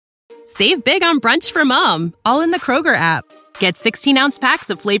Save big on brunch for mom, all in the Kroger app. Get 16-ounce packs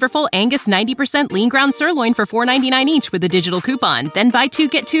of flavorful Angus 90% lean ground sirloin for $4.99 each with a digital coupon. Then buy 2,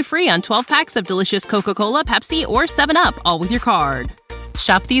 get 2 free on 12 packs of delicious Coca-Cola, Pepsi, or 7-Up, all with your card.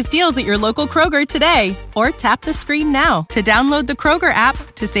 Shop these deals at your local Kroger today, or tap the screen now to download the Kroger app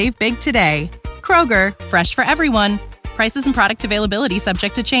to save big today. Kroger, fresh for everyone. Prices and product availability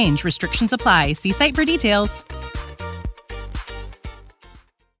subject to change. Restrictions apply. See site for details.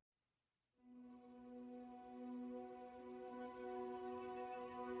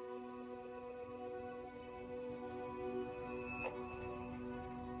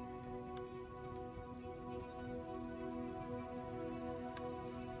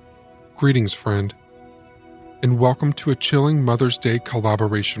 Greetings, friend, and welcome to a chilling Mother's Day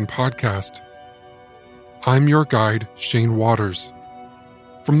collaboration podcast. I'm your guide, Shane Waters,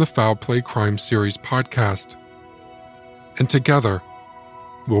 from the Foul Play Crime Series podcast, and together,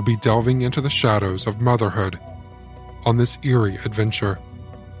 we'll be delving into the shadows of motherhood on this eerie adventure.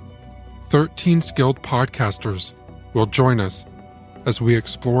 13 skilled podcasters will join us as we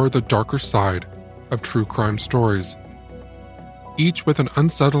explore the darker side of true crime stories, each with an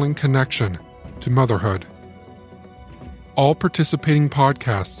unsettling connection to motherhood. All participating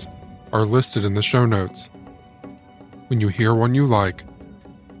podcasts are listed in the show notes. When you hear one you like,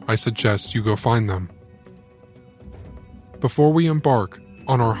 I suggest you go find them. Before we embark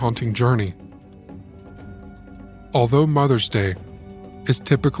on our haunting journey, although Mother's Day is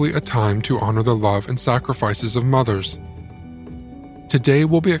typically a time to honor the love and sacrifices of mothers, today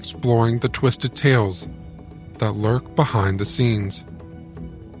we'll be exploring the twisted tales that lurk behind the scenes.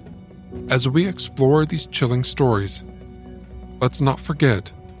 As we explore these chilling stories, let's not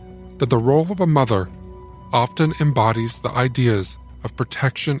forget that the role of a mother often embodies the ideas of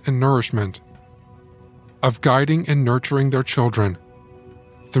protection and nourishment, of guiding and nurturing their children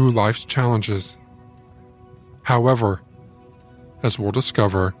through life's challenges. However, as we'll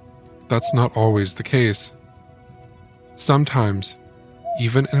discover, that's not always the case. Sometimes,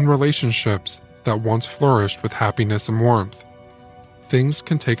 even in relationships that once flourished with happiness and warmth, things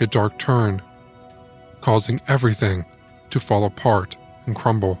can take a dark turn, causing everything to fall apart and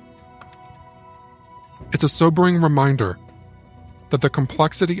crumble. It's a sobering reminder that the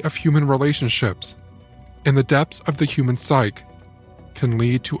complexity of human relationships and the depths of the human psyche can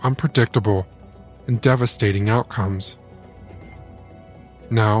lead to unpredictable and devastating outcomes.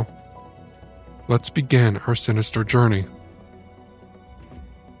 Now, let's begin our sinister journey.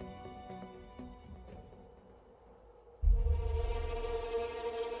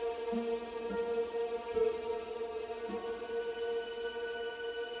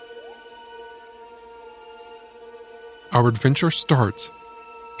 Our adventure starts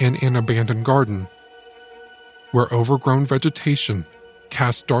in an abandoned garden, where overgrown vegetation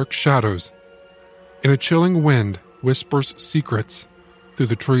casts dark shadows and a chilling wind whispers secrets through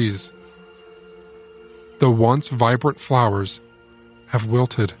the trees. The once vibrant flowers have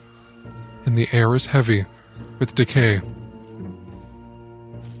wilted, and the air is heavy with decay.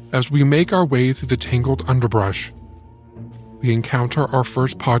 As we make our way through the tangled underbrush, we encounter our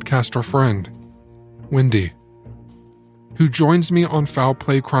first podcaster friend, Wendy, who joins me on Foul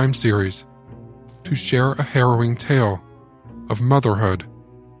Play Crime Series to share a harrowing tale of motherhood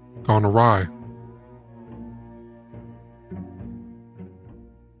gone awry.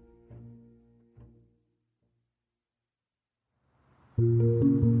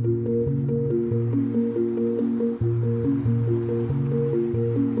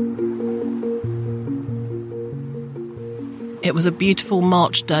 It was a beautiful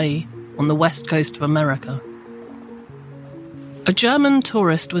March day on the west coast of America. A German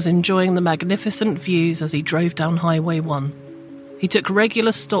tourist was enjoying the magnificent views as he drove down Highway 1. He took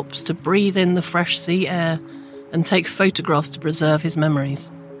regular stops to breathe in the fresh sea air and take photographs to preserve his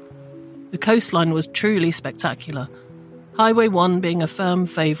memories. The coastline was truly spectacular, Highway 1 being a firm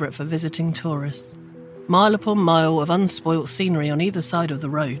favourite for visiting tourists. Mile upon mile of unspoilt scenery on either side of the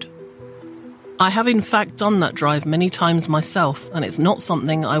road. I have in fact done that drive many times myself, and it's not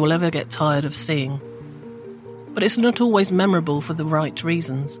something I will ever get tired of seeing. But it's not always memorable for the right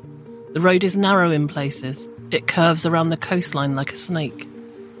reasons. The road is narrow in places, it curves around the coastline like a snake,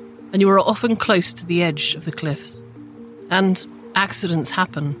 and you are often close to the edge of the cliffs. And accidents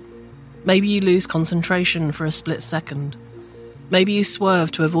happen. Maybe you lose concentration for a split second. Maybe you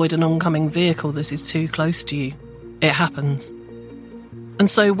swerve to avoid an oncoming vehicle that is too close to you. It happens. And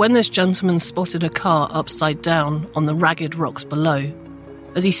so when this gentleman spotted a car upside down on the ragged rocks below,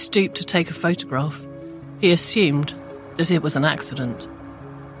 as he stooped to take a photograph, he assumed that it was an accident.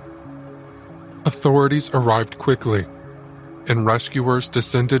 Authorities arrived quickly, and rescuers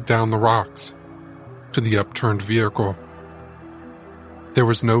descended down the rocks to the upturned vehicle. There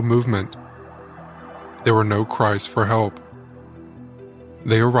was no movement. There were no cries for help.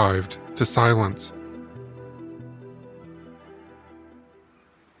 They arrived to silence.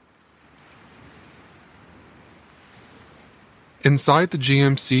 Inside the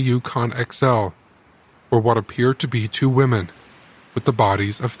GMC Yukon XL were what appeared to be two women with the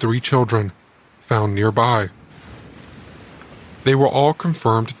bodies of 3 children found nearby. They were all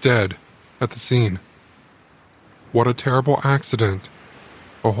confirmed dead at the scene. What a terrible accident.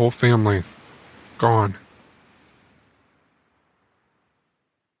 A whole family gone.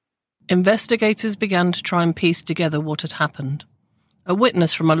 Investigators began to try and piece together what had happened. A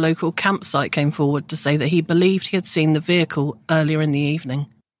witness from a local campsite came forward to say that he believed he had seen the vehicle earlier in the evening.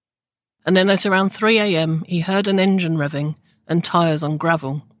 And then at around 3 a.m, he heard an engine revving and tyres on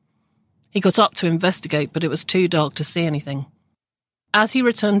gravel. He got up to investigate, but it was too dark to see anything. As he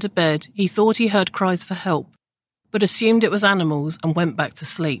returned to bed, he thought he heard cries for help, but assumed it was animals and went back to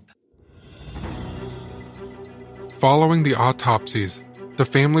sleep. Following the autopsies, the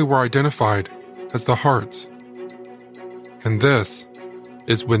family were identified as the Harts. And this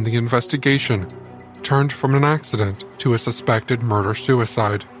is when the investigation turned from an accident to a suspected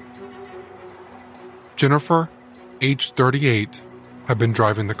murder-suicide. Jennifer, aged 38, had been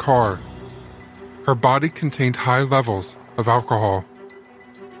driving the car. Her body contained high levels of alcohol.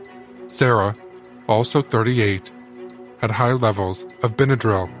 Sarah, also 38, had high levels of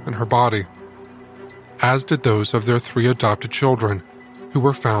Benadryl in her body, as did those of their 3 adopted children who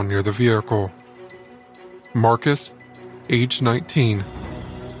were found near the vehicle. Marcus, aged 19,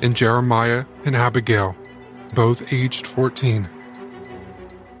 and Jeremiah and Abigail, both aged 14.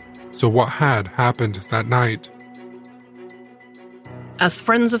 So what had happened that night? As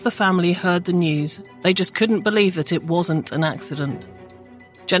friends of the family heard the news, they just couldn't believe that it wasn't an accident.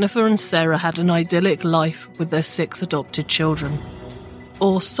 Jennifer and Sarah had an idyllic life with their 6 adopted children.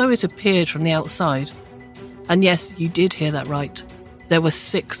 Or so it appeared from the outside. And yes, you did hear that right. There were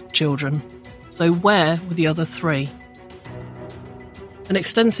 6 children. So where were the other 3? An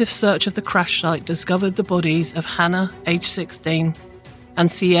extensive search of the crash site discovered the bodies of Hannah, aged 16,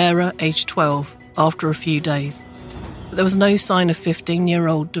 and Sierra, aged 12, after a few days. But there was no sign of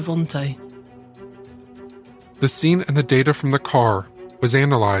 15-year-old Devontae. The scene and the data from the car was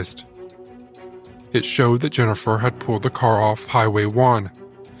analyzed. It showed that Jennifer had pulled the car off Highway 1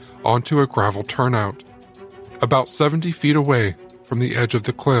 onto a gravel turnout, about 70 feet away from the edge of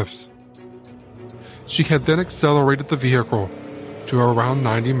the cliffs. She had then accelerated the vehicle to around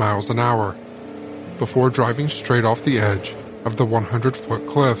 90 miles an hour before driving straight off the edge of the 100-foot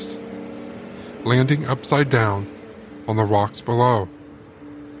cliffs, landing upside down on the rocks below.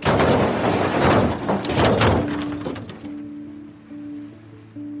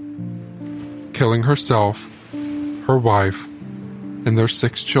 Killing herself, her wife, and their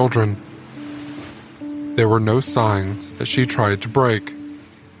 6 children. There were no signs that she tried to break.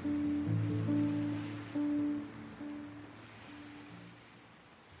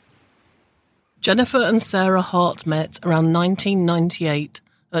 Jennifer and Sarah Hart met around 1998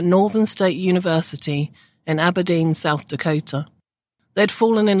 at Northern State University in Aberdeen, South Dakota. They'd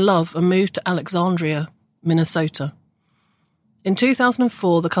fallen in love and moved to Alexandria, Minnesota. In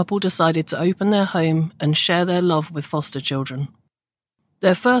 2004, the couple decided to open their home and share their love with foster children.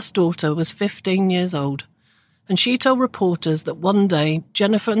 Their first daughter was 15 years old, and she told reporters that one day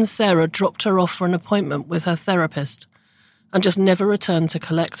Jennifer and Sarah dropped her off for an appointment with her therapist and just never returned to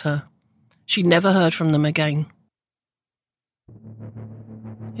collect her. She never heard from them again.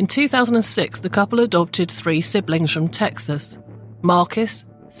 In 2006, the couple adopted 3 siblings from Texas: Marcus,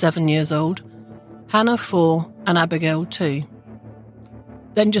 7 years old, Hannah, 4, and Abigail, 2.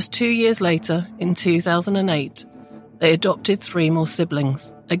 Then just 2 years later, in 2008, they adopted 3 more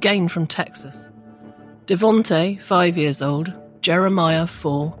siblings, again from Texas: Devontae, 5 years old, Jeremiah,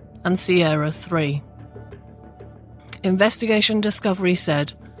 4, and Sierra, 3. Investigation Discovery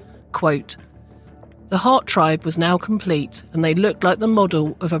said, quote, "The Hart tribe was now complete, and they looked like the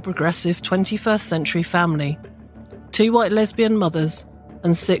model of a progressive 21st century family. 2 white lesbian mothers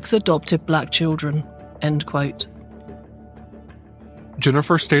and 6 adopted black children," end quote.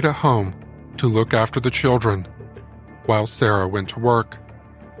 Jennifer stayed at home to look after the children, while Sarah went to work.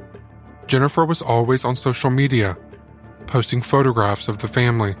 Jennifer was always on social media, posting photographs of the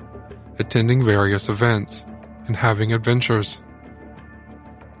family, attending various events, and having adventures.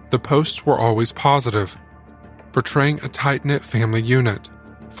 The posts were always positive, portraying a tight-knit family unit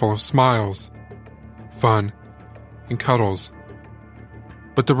full of smiles, fun, and cuddles.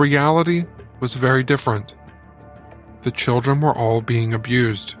 But the reality was very different. the children were all being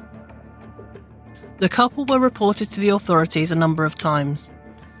abused. The couple were reported to the authorities a number of times.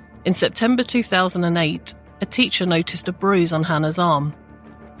 In September 2008, a teacher noticed a bruise on Hannah's arm.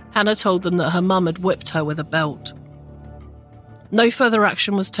 Hannah told them that her mum had whipped her with a belt. No further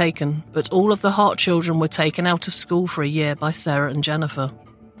action was taken, but all of the Hart children were taken out of school for a year by Sarah and Jennifer.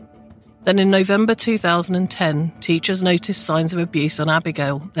 Then in November 2010, teachers noticed signs of abuse on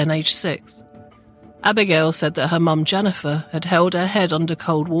Abigail, then aged 6. Abigail said that her mum Jennifer had held her head under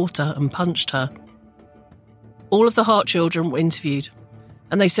cold water and punched her. All of the Hart children were interviewed,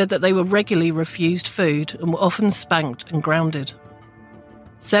 and they said that they were regularly refused food and were often spanked and grounded.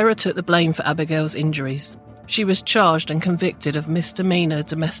 Sarah took the blame for Abigail's injuries. She was charged and convicted of misdemeanor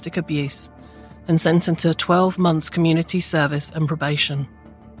domestic abuse and sentenced to 12 months community service and probation.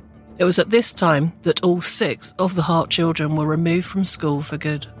 It was at this time that all 6 of the Hart children were removed from school for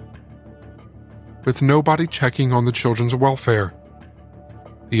good. With nobody checking on the children's welfare,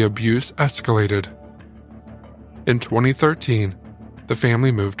 the abuse escalated. In 2013, the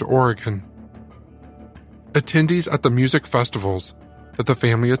family moved to Oregon. Attendees at the music festivals that the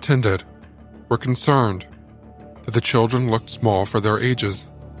family attended were concerned that the children looked small for their ages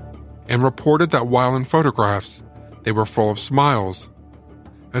and reported that while in photographs, they were full of smiles.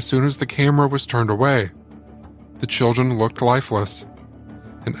 As soon as the camera was turned away, the children looked lifeless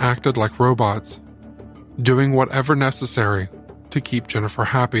and acted like robots, doing whatever necessary to keep Jennifer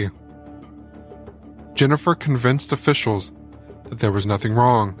happy. Jennifer convinced officials that there was nothing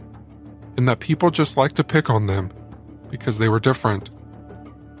wrong and that people just liked to pick on them because they were different.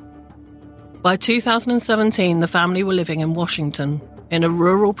 By 2017, the family were living in Washington, in a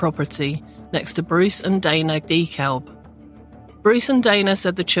rural property next to Bruce and Dana DeKalb. Bruce and Dana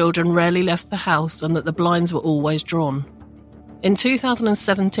said the children rarely left the house and that the blinds were always drawn. In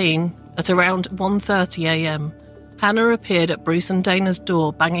 2017, at around 1:30 a.m., Hannah appeared at Bruce and Dana's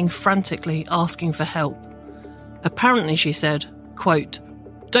door banging frantically, asking for help. Apparently, she said, quote,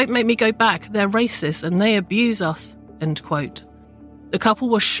 "Don't make me go back, they're racist and they abuse us," end quote. The couple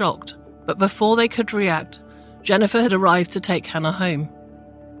was shocked, but before they could react, Jennifer had arrived to take Hannah home.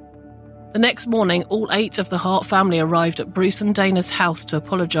 The next morning, all 8 of the Hart family arrived at Bruce and Dana's house to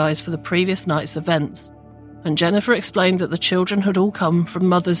apologise for the previous night's events, and Jennifer explained that the children had all come from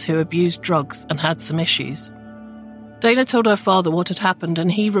mothers who abused drugs and had some issues. Dana told her father what had happened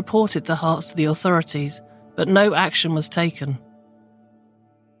and he reported the Harts to the authorities, but no action was taken.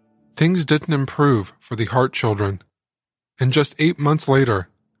 Things didn't improve for the Hart children, and just 8 months later,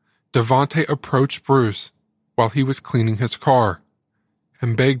 Devontae approached Bruce while he was cleaning his car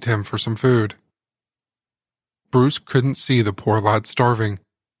and begged him for some food. Bruce couldn't see the poor lad starving,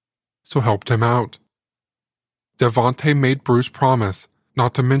 so helped him out. Devontae made Bruce promise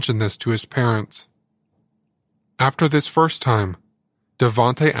not to mention this to his parents. After this first time,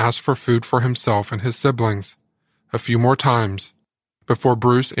 Devontae asked for food for himself and his siblings a few more times before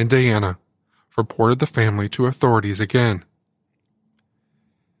Bruce and Diana reported the family to authorities again.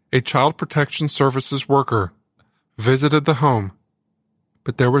 A Child Protection Services worker visited the home,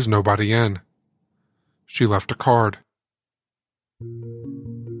 but there was nobody in. She left a card.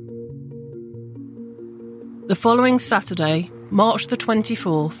 The following Saturday, March the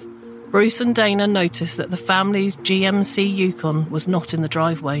 24th, Bruce and Dana noticed that the family's GMC Yukon was not in the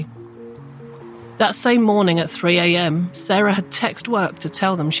driveway. That same morning at 3 a.m, Sarah had texted work to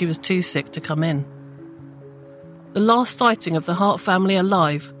tell them she was too sick to come in. The last sighting of the Hart family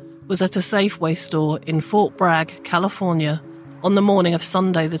alive was at a Safeway store in Fort Bragg, California, on the morning of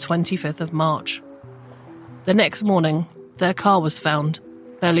Sunday the 25th of March. The next morning, their car was found,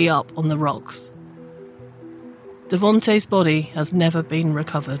 belly up on the rocks. Devontae's body has never been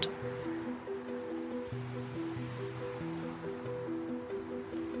recovered.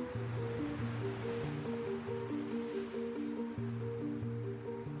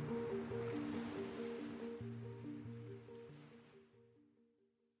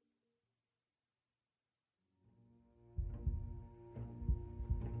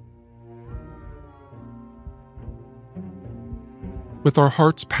 With our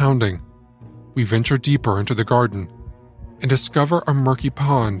hearts pounding, we venture deeper into the garden and discover a murky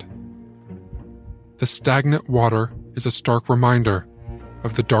pond. The stagnant water is a stark reminder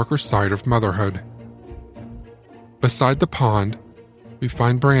of the darker side of motherhood. Beside the pond, we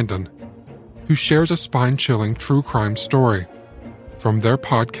find Brandon, who shares a spine-chilling true crime story from their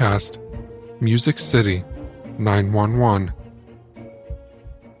podcast, Music City 911.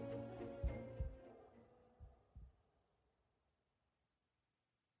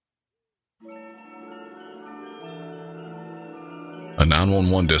 A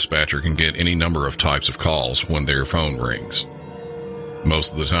 911 dispatcher can get any number of types of calls when their phone rings.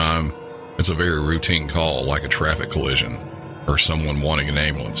 Most of the time, it's a very routine call like a traffic collision or someone wanting an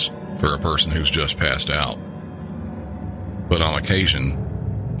ambulance for a person who's just passed out. But on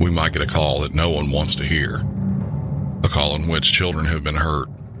occasion, we might get a call that no one wants to hear. A call in which children have been hurt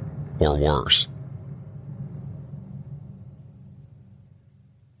or worse.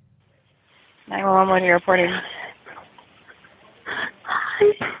 What are you reporting? Hi,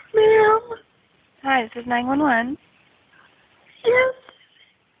 ma'am. Hi, this is 911. Yes.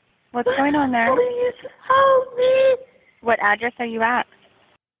 What's going on there? Please help me. What address are you at?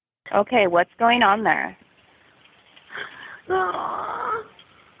 Okay, what's going on there? My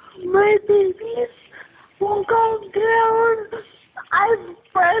babies won't calm down. I've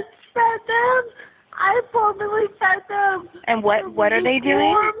breastfed them. I formally fed them. And what are they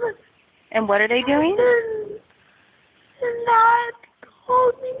doing? And what are they doing? They're not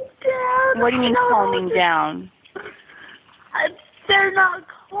calming down. What do you mean calming down? They're not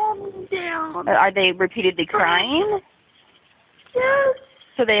calming down. Are they repeatedly crying? Yes.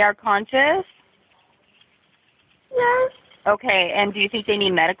 So they are conscious? Yes. Okay, and do you think they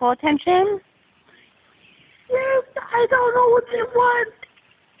need medical attention? Yes. I don't know what they want.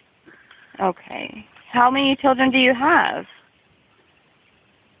 Okay. How many children do you have?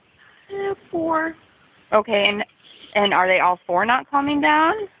 I have 4. Okay, and are they all 4 not calming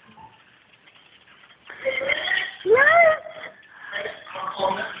down? Yes.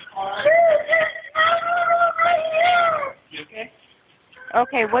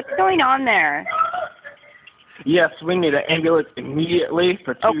 Okay, what's going on there? Yes, we need an ambulance immediately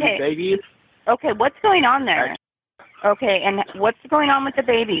for 2 babies. Okay, what's going on there? Okay, and what's going on with the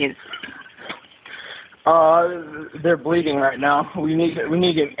babies? They're bleeding right now. We need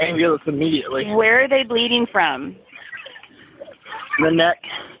an ambulance immediately. Where are they bleeding from? The neck.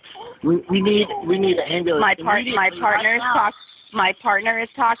 We need an ambulance. My partner is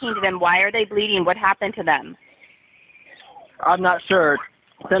talking to them. Why are they bleeding? What happened to them? I'm not sure.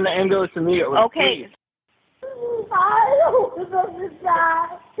 Send the ambulance immediately. Okay. Please. I don't want them to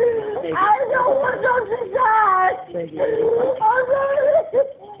die. I don't want them to die.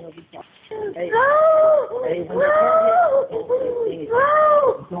 No.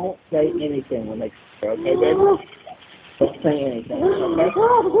 Don't say anything when they okay, baby? Don't say anything, okay?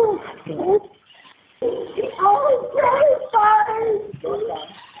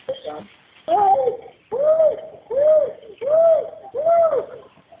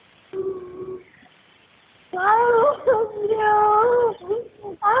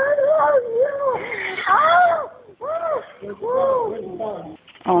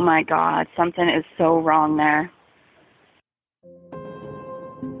 Oh my God, something is so wrong there.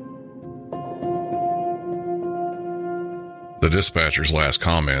 The dispatcher's last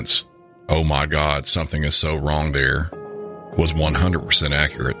comments, "Oh my God, something is so wrong there," was 100%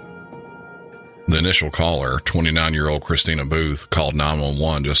 accurate. The initial caller, 29-year-old Christina Booth, called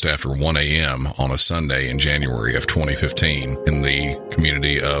 911 just after 1 a.m. on a Sunday in January of 2015 in the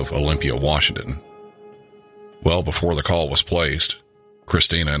community of Olympia, Washington. Well before the call was placed,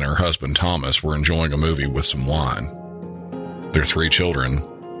 Christina and her husband Thomas were enjoying a movie with some wine. Their 3 children,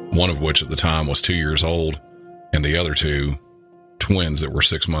 one of which at the time was 2 years old, and the other 2, twins that were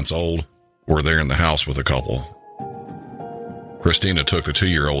 6 months old, were there in the house with the couple. Christina took the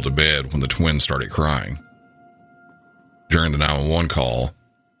 2-year-old to bed when the twins started crying. During the 911 call,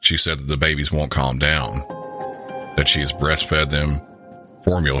 she said that the babies won't calm down, that she has breastfed them,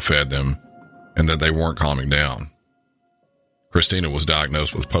 formula fed them, and that they weren't calming down. Christina was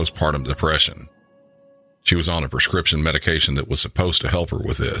diagnosed with postpartum depression. She was on a prescription medication that was supposed to help her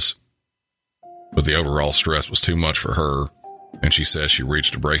with this, but the overall stress was too much for her, and she says she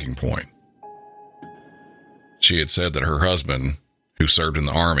reached a breaking point. She had said that her husband, who served in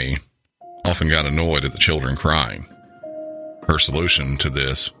the Army, often got annoyed at the children crying. Her solution to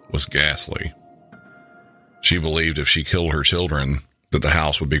this was ghastly. She believed if she killed her children, that the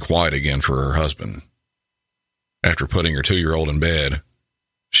house would be quiet again for her husband. After putting her 2-year-old in bed,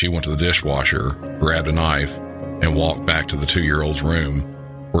 she went to the dishwasher, grabbed a knife, and walked back to the 2-year-old's room,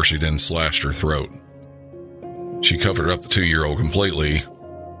 where she then slashed her throat. She covered up the 2-year-old completely,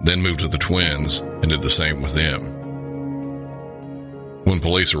 then moved to the twins and did the same with them. When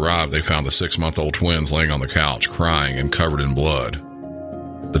police arrived, they found the 6-month-old twins laying on the couch, crying and covered in blood.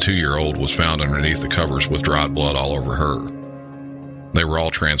 The 2-year-old was found underneath the covers with dried blood all over her. They were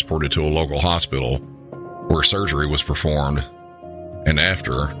all transported to a local hospital, where surgery was performed, and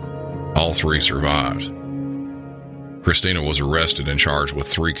after, all 3 survived. Christina was arrested and charged with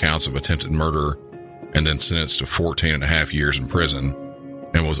 3 counts of attempted murder and then sentenced to 14 and a half years in prison,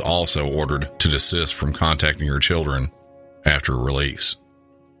 and was also ordered to desist from contacting her children after release.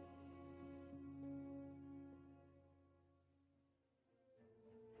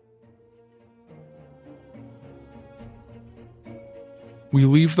 We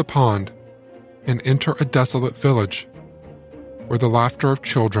leave the pond and enter a desolate village where the laughter of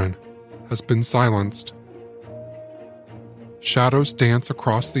children has been silenced. Shadows dance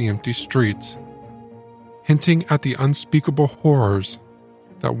across the empty streets, hinting at the unspeakable horrors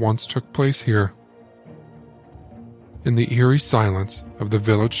that once took place here. In the eerie silence of the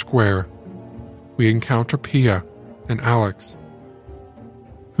village square, we encounter Pia and Alex,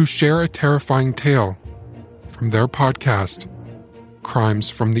 who share a terrifying tale from their podcast, Crimes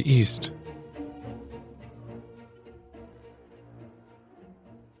from the East.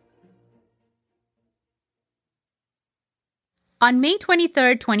 On May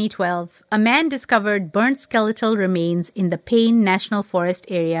 23, 2012, a man discovered burnt skeletal remains in the Payne National Forest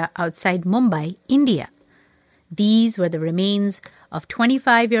area outside Mumbai, India. These were the remains of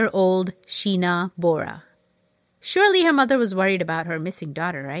 25-year-old Sheena Bora. Surely her mother was worried about her missing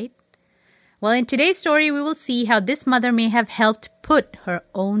daughter, right? Well, in today's story, we will see how this mother may have helped put her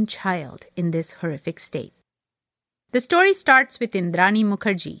own child in this horrific state. The story starts with Indrani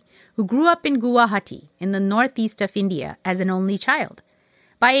Mukherjee, who grew up in Guwahati in the northeast of India as an only child.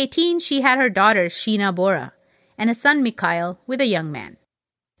 By 18, she had her daughter Sheena Bora and a son Mikhail with a young man.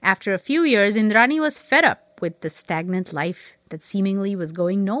 After a few years, Indrani was fed up with the stagnant life that seemingly was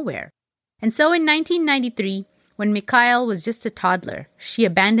going nowhere. And so in 1993, when Mikhail was just a toddler, she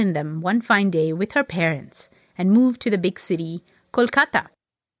abandoned them one fine day with her parents and moved to the big city, Kolkata.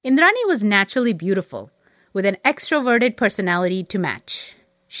 Indrani was naturally beautiful, with an extroverted personality to match.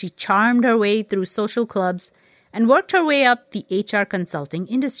 She charmed her way through social clubs and worked her way up the HR consulting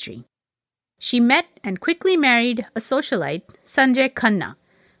industry. She met and quickly married a socialite, Sanjay Khanna,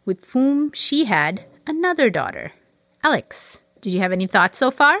 with whom she had another daughter, Alex. Did you have any thoughts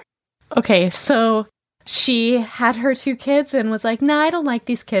so far? Okay, so she had her 2 kids and was like, nah, I don't like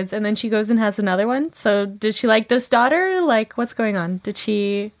these kids. And then she goes and has another one. So did she like this daughter? Like, what's going on? Did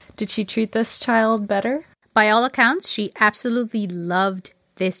she treat this child better? By all accounts, she absolutely loved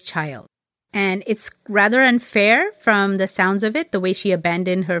this child. And it's rather unfair from the sounds of it, the way she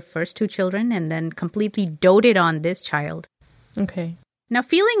abandoned her first 2 children and then completely doted on this child. Okay. Now,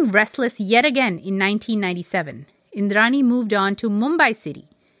 feeling restless yet again in 1997, Indrani moved on to Mumbai city,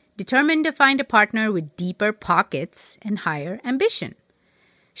 determined to find a partner with deeper pockets and higher ambition.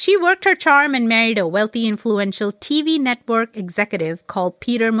 She worked her charm and married a wealthy, influential TV network executive called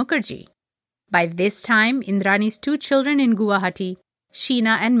Peter Mukherjee. By this time, Indrani's 2 children in Guwahati,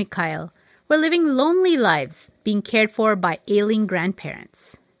 Sheena and Mikhail, were living lonely lives, being cared for by ailing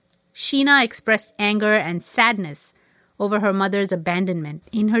grandparents. Sheena expressed anger and sadness over her mother's abandonment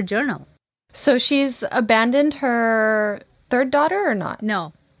in her journal. So she's abandoned her 3rd daughter or not?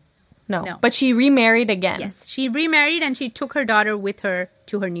 No. But she remarried again? Yes, she remarried and she took her daughter with her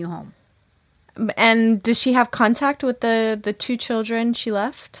to her new home. And does she have contact with the 2 children she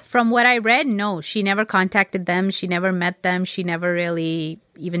left? From what I read, no. She never contacted them. She never met them. She never really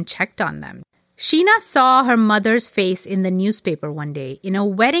even checked on them. Sheena saw her mother's face in the newspaper one day in a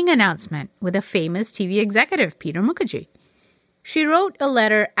wedding announcement with a famous TV executive, Peter Mukherjee. She wrote a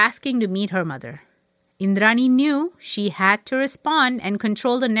letter asking to meet her mother. Indrani knew she had to respond and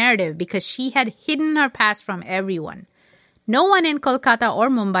control the narrative because she had hidden her past from everyone. No one in Kolkata or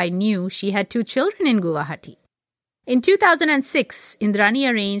Mumbai knew she had 2 children in Guwahati. In 2006, Indrani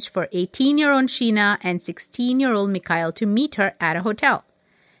arranged for 18-year-old Sheena and 16-year-old Mikhail to meet her at a hotel.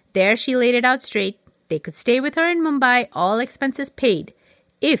 There she laid it out straight. They could stay with her in Mumbai, all expenses paid,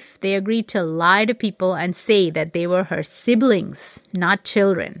 if they agreed to lie to people and say that they were her siblings, not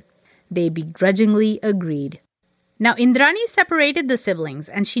children. They begrudgingly agreed. Now, Indrani separated the siblings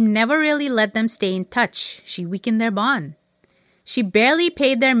and she never really let them stay in touch. She weakened their bond. She barely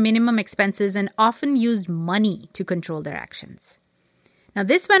paid their minimum expenses and often used money to control their actions. Now,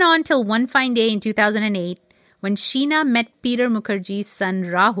 this went on till one fine day in 2008 when Sheena met Peter Mukherjee's son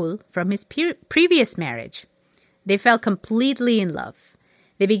Rahul from his previous marriage. They fell completely in love.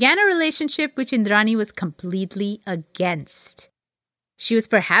 They began a relationship which Indrani was completely against. She was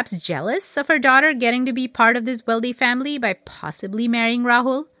perhaps jealous of her daughter getting to be part of this wealthy family by possibly marrying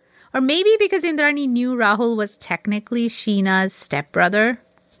Rahul. Or maybe because Indrani knew Rahul was technically Sheena's stepbrother.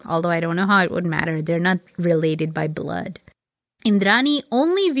 Although I don't know how it would matter. They're not related by blood. Indrani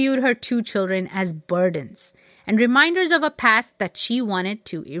only viewed her 2 children as burdens and reminders of a past that she wanted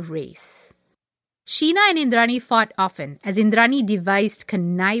to erase. Sheena and Indrani fought often as Indrani devised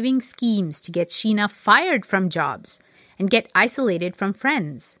conniving schemes to get Sheena fired from jobs and get isolated from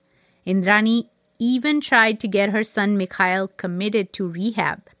friends. Indrani even tried to get her son Mikhail committed to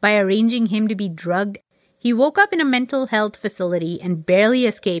rehab by arranging him to be drugged. He woke up in a mental health facility and barely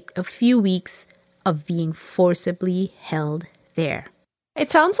escaped a few weeks of being forcibly held there. It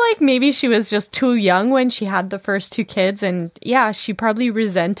sounds like maybe she was just too young when she had the first two kids, and yeah, she probably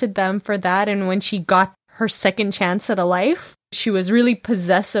resented them for that, and when she got her second chance at a life, she was really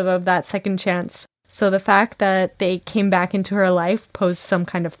possessive of that second chance. So the fact that they came back into her life posed some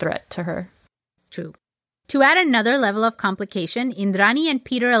kind of threat to her. True. To add another level of complication, Indrani and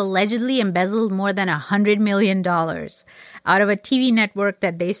Peter allegedly embezzled more than $100 million out of a TV network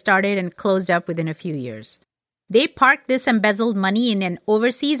that they started and closed up within a few years. They parked this embezzled money in an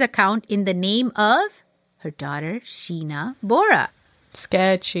overseas account in the name of her daughter, Sheena Bora.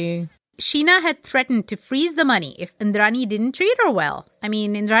 Sketchy. Sheena had threatened to freeze the money if Indrani didn't treat her well. I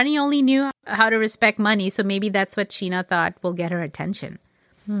mean, Indrani only knew how to respect money, so maybe that's what Sheena thought will get her attention.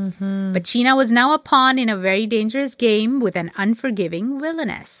 Mm-hmm. But Sheena was now a pawn in a very dangerous game with an unforgiving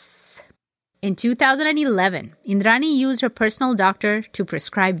villainess. In 2011, Indrani used her personal doctor to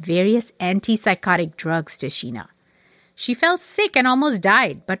prescribe various antipsychotic drugs to Sheena. She fell sick and almost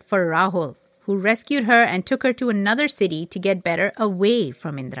died, but for Rahul, who rescued her and took her to another city to get better away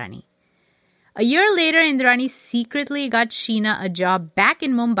from Indrani. A year later, Indrani secretly got Sheena a job back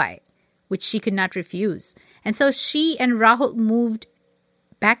in Mumbai, which she could not refuse. And so she and Rahul moved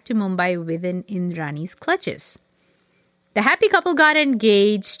back to Mumbai within Indrani's clutches. The happy couple got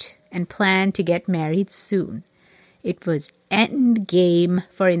engaged and planned to get married soon. It was end game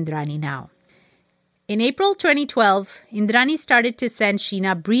for Indrani now. In April 2012, Indrani started to send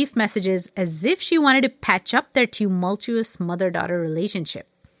Sheena brief messages as if she wanted to patch up their tumultuous mother-daughter relationship.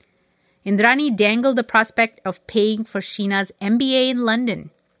 Indrani dangled the prospect of paying for Sheena's MBA in London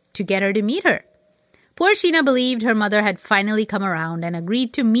to get her to meet her. Poor Sheena believed her mother had finally come around and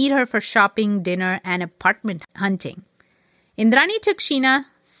agreed to meet her for shopping, dinner, and apartment hunting. Indrani took Sheena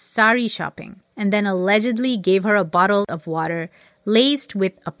sari shopping and then allegedly gave her a bottle of water laced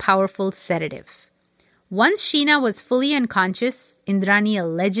with a powerful sedative. Once Sheena was fully unconscious, Indrani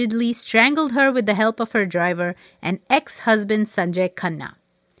allegedly strangled her with the help of her driver and ex-husband Sanjay Khanna.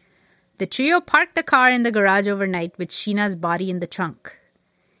 The trio parked the car in the garage overnight with Sheena's body in the trunk.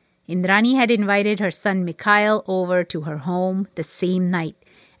 Indrani had invited her son Mikhail over to her home the same night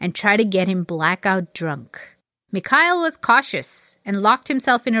and tried to get him blackout drunk. Mikhail was cautious and locked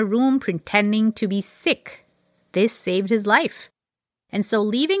himself in a room pretending to be sick. This saved his life. And so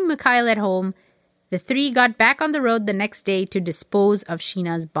leaving Mikhail at home, the three got back on the road the next day to dispose of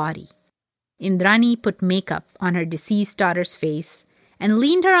Sheena's body. Indrani put makeup on her deceased daughter's face and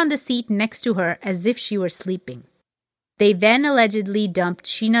leaned her on the seat next to her as if she were sleeping. They then allegedly dumped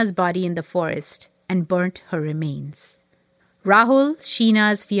Sheena's body in the forest and burnt her remains. Rahul,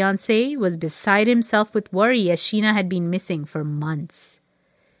 Sheena's fiancé, was beside himself with worry as Sheena had been missing for months.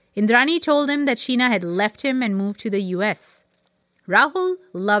 Indrani told him that Sheena had left him and moved to the US. Rahul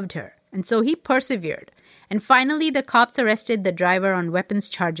loved her, and so he persevered, and finally the cops arrested the driver on weapons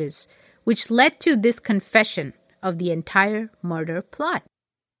charges, which led to this confession of the entire murder plot.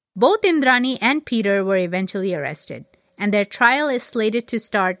 Both Indrani and Peter were eventually arrested, and their trial is slated to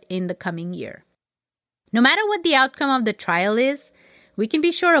start in the coming year. No matter what the outcome of the trial is, we can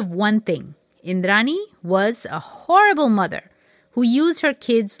be sure of one thing. Indrani was a horrible mother who used her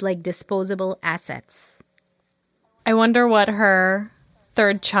kids like disposable assets. I wonder what her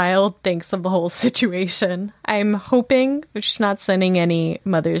third child thinks of the whole situation. I'm hoping that she's not sending any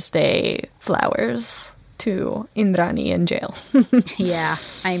Mother's Day flowers to Indrani in jail. Yeah,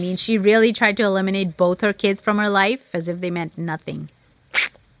 I mean, she really tried to eliminate both her kids from her life as if they meant nothing.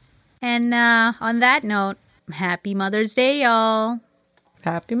 And on that note, happy Mother's Day, y'all.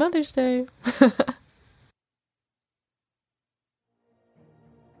 Happy Mother's Day.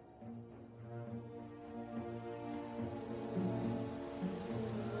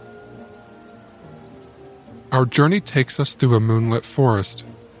 Our journey takes us through a moonlit forest,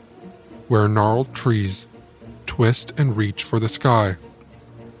 where gnarled trees twist and reach for the sky,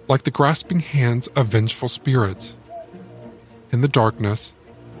 like the grasping hands of vengeful spirits. In the darkness,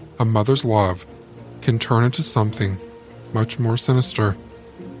 a mother's love can turn into something much more sinister.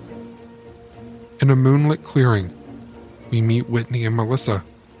 In a moonlit clearing, we meet Whitney and Melissa,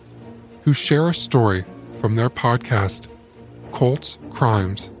 who share a story from their podcast, Cults,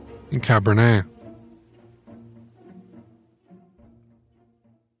 Crimes, and Cabernet.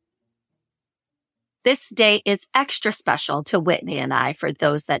 This day is extra special to Whitney and I. For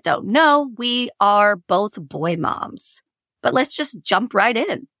those that don't know, we are both boy moms. But let's just jump right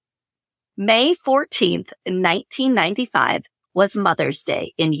in. May 14th, 1995 was Mother's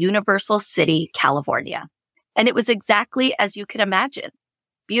Day in Universal City, California. And it was exactly as you could imagine.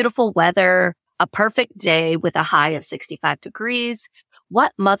 Beautiful weather, a perfect day with a high of 65 degrees.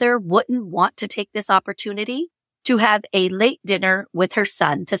 What mother wouldn't want to take this opportunity to have a late dinner with her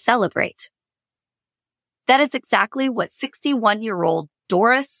son to celebrate? That is exactly what 61-year-old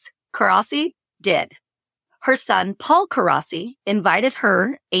Doris Carassi did. Her son, Paul Carassi, invited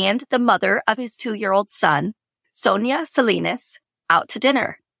her and the mother of his 2-year-old son, Sonia Salinas, out to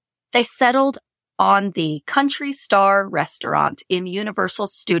dinner. They settled on the Country Star restaurant in Universal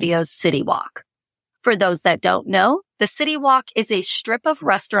Studios City Walk. For those that don't know, the City Walk is a strip of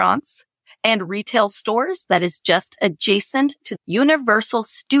restaurants and retail stores that is just adjacent to Universal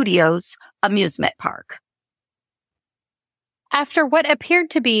Studios amusement park. After what appeared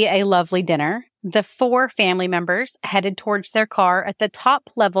to be a lovely dinner, the 4 family members headed towards their car at the top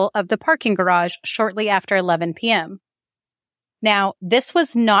level of the parking garage shortly after 11 p.m. Now, this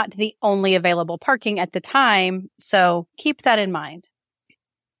was not the only available parking at the time, so keep that in mind.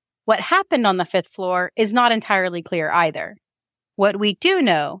 What happened on the 5th floor is not entirely clear either. What we do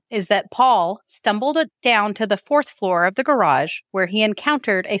know is that Paul stumbled down to the 4th floor of the garage where he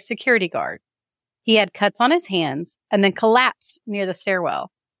encountered a security guard. He had cuts on his hands and then collapsed near the stairwell.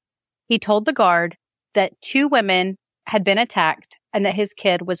 He told the guard that 2 women had been attacked and that his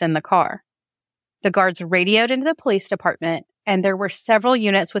kid was in the car. The guards radioed into the police department, and there were several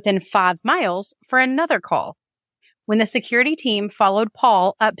units within 5 miles for another call. When the security team followed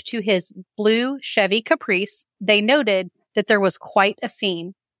Paul up to his blue Chevy Caprice, they noted that there was quite a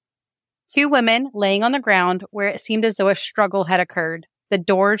scene. 2 women laying on the ground where it seemed as though a struggle had occurred. The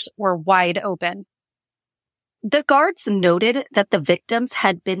doors were wide open. The guards noted that the victims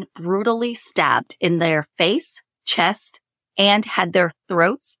had been brutally stabbed in their face, chest, and had their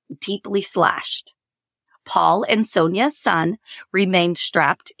throats deeply slashed. Paul and Sonia's son remained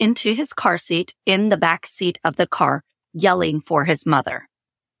strapped into his car seat in the back seat of the car, yelling for his mother.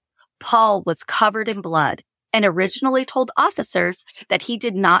 Paul was covered in blood and originally told officers that he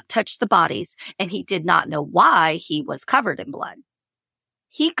did not touch the bodies and he did not know why he was covered in blood.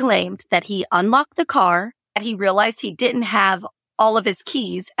 He claimed that he unlocked the car and he realized he didn't have all of his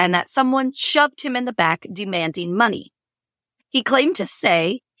keys and that someone shoved him in the back demanding money. He claimed to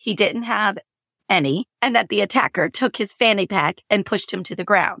say he didn't have any and that the attacker took his fanny pack and pushed him to the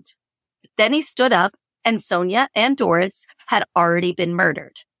ground. Then he stood up and Sonia and Doris had already been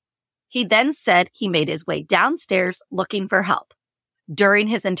murdered. He then said he made his way downstairs looking for help. During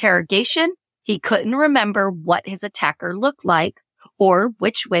his interrogation, he couldn't remember what his attacker looked like or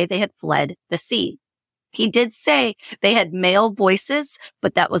which way they had fled the scene. He did say they had male voices,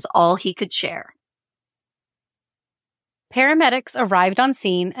 but that was all he could share. Paramedics arrived on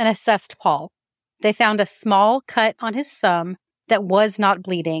scene and assessed Paul. They found a small cut on his thumb that was not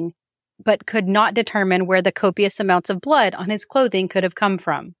bleeding, but could not determine where the copious amounts of blood on his clothing could have come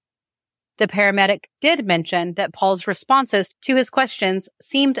from. The paramedic did mention that Paul's responses to his questions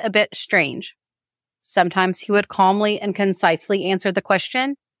seemed a bit strange. Sometimes he would calmly and concisely answer the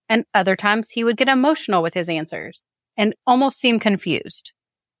question, and other times he would get emotional with his answers and almost seem confused.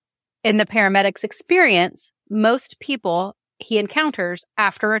 In the paramedic's experience, most people he encounters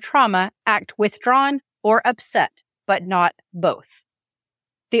after a trauma act withdrawn or upset, but not both.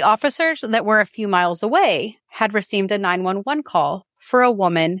 The officers that were a few miles away had received a 911 call for a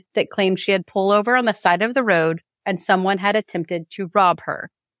woman that claimed she had pulled over on the side of the road and someone had attempted to rob her.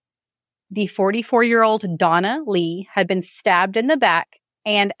 The 44-year-old Donna Lee had been stabbed in the back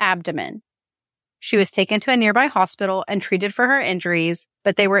and abdomen. She was taken to a nearby hospital and treated for her injuries,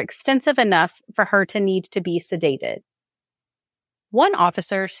 but they were extensive enough for her to need to be sedated. One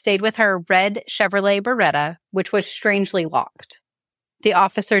officer stayed with her red Chevrolet Beretta, which was strangely locked. The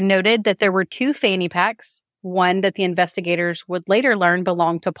officer noted that there were 2 fanny packs, one that the investigators would later learn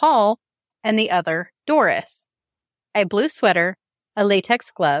belonged to Paul, and the other, Doris. A blue sweater, a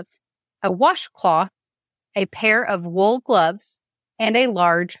latex glove, a washcloth, a pair of wool gloves, and a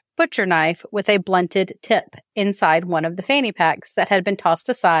large butcher knife with a blunted tip inside one of the fanny packs that had been tossed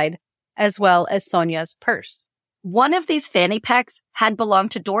aside, as well as Sonia's purse. One of these fanny packs had belonged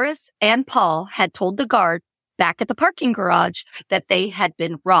to Doris, and Paul had told the guard back at the parking garage that they had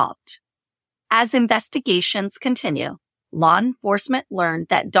been robbed. As investigations continue, law enforcement learned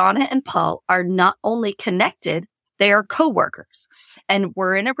that Donna and Paul are not only connected, they are co-workers and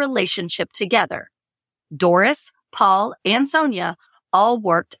were in a relationship together. Doris, Paul, and Sonia all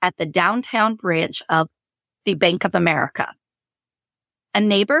worked at the downtown branch of the Bank of America. A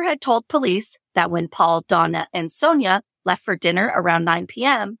neighbor had told police that when Paul, Donna, and Sonia left for dinner around 9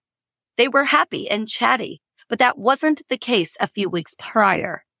 p.m., they were happy and chatty, but that wasn't the case a few weeks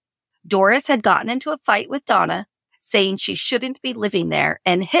prior. Doris had gotten into a fight with Donna, saying she shouldn't be living there,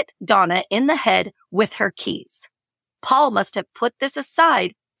 and hit Donna in the head with her keys. Paul must have put this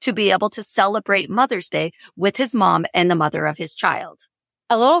aside to be able to celebrate Mother's Day with his mom and the mother of his child.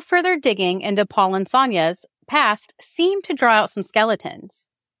 A little further digging into Paul and Sonia's past seemed to draw out some skeletons.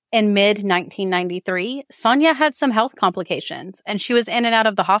 In mid-1993, Sonia had some health complications, and she was in and out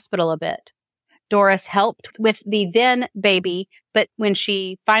of the hospital a bit. Doris helped with the then baby, but when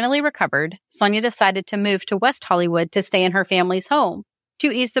she finally recovered, Sonia decided to move to West Hollywood to stay in her family's home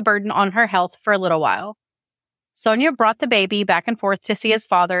to ease the burden on her health for a little while. Sonia brought the baby back and forth to see his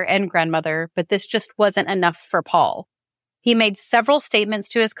father and grandmother, but this just wasn't enough for Paul. He made several statements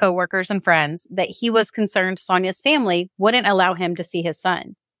to his coworkers and friends that he was concerned Sonia's family wouldn't allow him to see his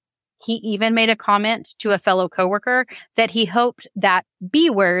son. He even made a comment to a fellow coworker that he hoped that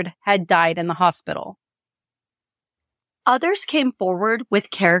B-word had died in the hospital. Others came forward with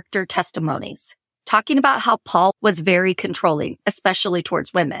character testimonies, talking about how Paul was very controlling, especially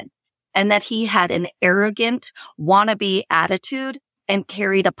towards women, and that he had an arrogant, wannabe attitude and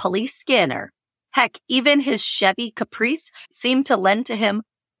carried a police scanner. Heck, even his Chevy Caprice seemed to lend to him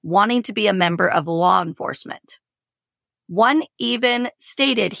wanting to be a member of law enforcement. One even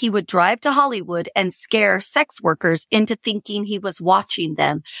stated he would drive to Hollywood and scare sex workers into thinking he was watching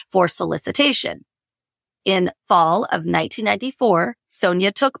them for solicitation. In fall of 1994,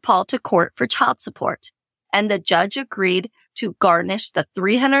 Sonia took Paul to court for child support, and the judge agreed to garnish the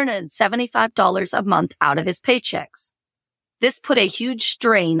 $375 a month out of his paychecks. This put a huge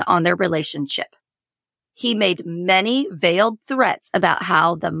strain on their relationship. He made many veiled threats about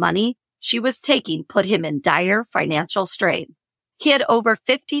how the money she was taking put him in dire financial strain. He had over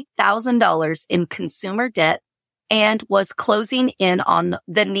 $50,000 in consumer debt and was closing in on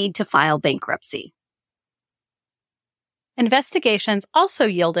the need to file bankruptcy. Investigations also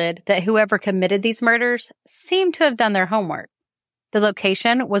yielded that whoever committed these murders seemed to have done their homework. The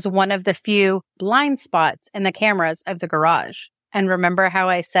location was one of the few blind spots in the cameras of the garage. And remember how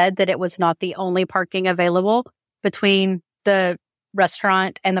I said that it was not the only parking available between the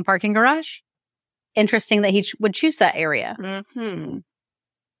restaurant and the parking garage? Interesting that he would choose that area. Mm-hmm.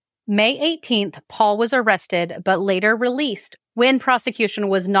 May 18th, Paul was arrested, but later released when prosecution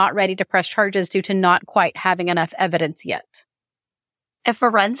was not ready to press charges due to not quite having enough evidence yet. A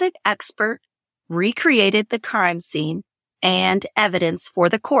forensic expert recreated the crime scene and evidence for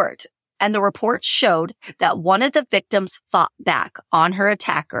the court, and the report showed that one of the victims fought back on her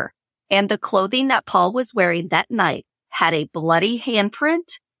attacker, and the clothing that Paul was wearing that night had a bloody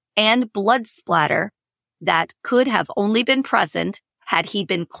handprint and blood splatter that could have only been present had he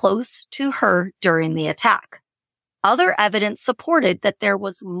been close to her during the attack. Other evidence supported that there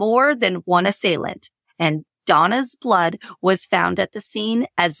was more than one assailant, and Donna's blood was found at the scene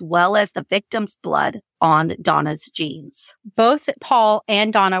as well as the victim's blood on Donna's jeans. Both Paul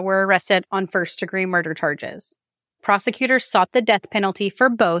and Donna were arrested on first-degree murder charges. Prosecutors sought the death penalty for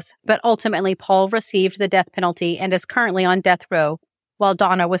both, but ultimately Paul received the death penalty and is currently on death row, while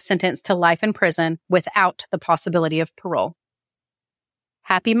Donna was sentenced to life in prison without the possibility of parole.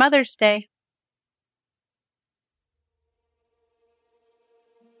 Happy Mother's Day.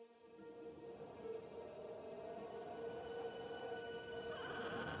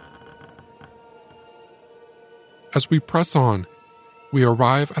 As we press on, we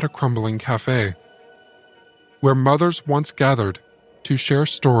arrive at a crumbling cafe, where mothers once gathered to share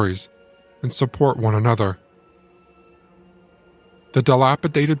stories and support one another. The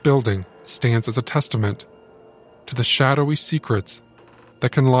dilapidated building stands as a testament to the shadowy secrets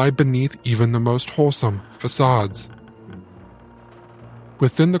that can lie beneath even the most wholesome facades.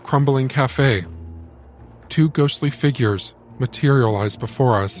 Within the crumbling cafe, two ghostly figures materialize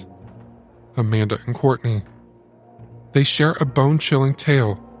before us, Amanda and Courtney. They share a bone-chilling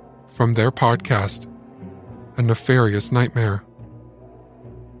tale from their podcast, A Nefarious Nightmare.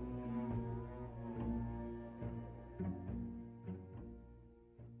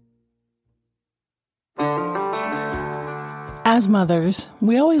 As mothers,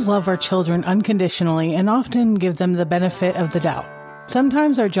 we always love our children unconditionally and often give them the benefit of the doubt.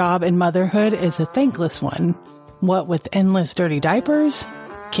 Sometimes our job in motherhood is a thankless one. What with endless dirty diapers,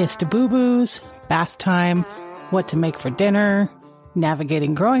 kissed boo-boos, bath time, what to make for dinner,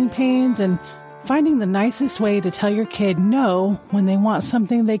 navigating growing pains, and finding the nicest way to tell your kid no when they want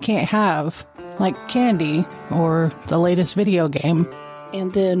something they can't have, like candy or the latest video game.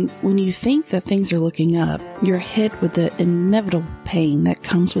 And then when you think that things are looking up, you're hit with the inevitable pain that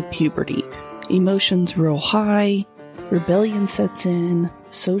comes with puberty. Emotions real high, rebellion sets in,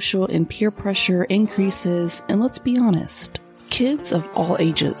 social and peer pressure increases, and let's be honest, kids of all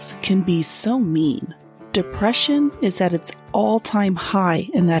ages can be so mean. Depression is at its all-time high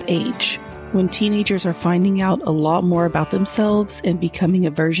in that age, when teenagers are finding out a lot more about themselves and becoming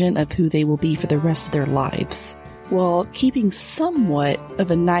a version of who they will be for the rest of their lives, while keeping somewhat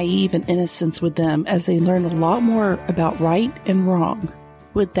of a naive and innocence with them as they learn a lot more about right and wrong.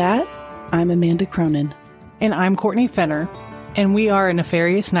 With that, I'm Amanda Cronin. And I'm Courtney Fenner, and we are a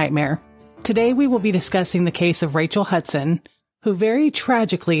Nefarious Nightmare. Today we will be discussing the case of Rachel Hudson, who very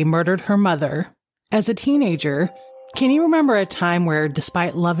tragically murdered her mother. As a teenager, can you remember a time where,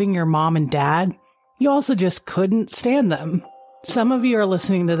 despite loving your mom and dad, you also just couldn't stand them? Some of you are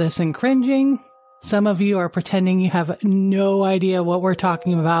listening to this and cringing. Some of you are pretending you have no idea what we're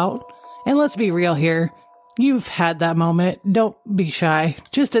talking about. And let's be real here. You've had that moment. Don't be shy.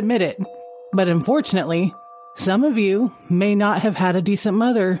 Just admit it. But unfortunately, some of you may not have had a decent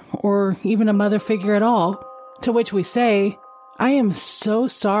mother or even a mother figure at all. To which we say, I am so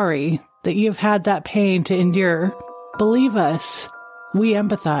sorry that you've had that pain to endure. Believe us, we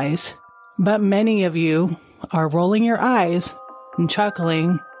empathize. But many of you are rolling your eyes and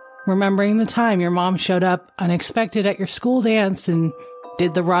chuckling, remembering the time your mom showed up unexpected at your school dance and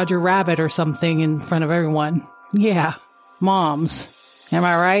did the Roger Rabbit or something in front of everyone. Yeah, moms. Am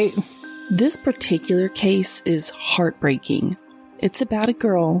I right? This particular case is heartbreaking. It's about a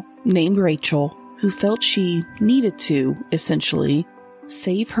girl named Rachel who felt she needed to, essentially,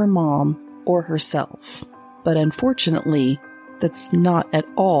 save her mom or herself. But unfortunately, that's not at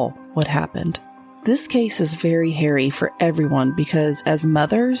all what happened. This case is very hairy for everyone because as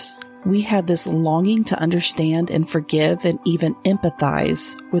mothers, we have this longing to understand and forgive and even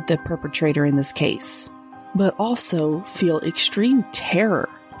empathize with the perpetrator in this case, but also feel extreme terror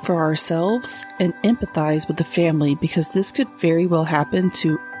for ourselves and empathize with the family because this could very well happen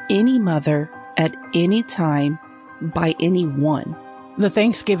to any mother at any time by anyone. The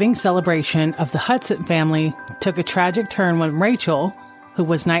Thanksgiving celebration of the Hudson family took a tragic turn when Rachel, who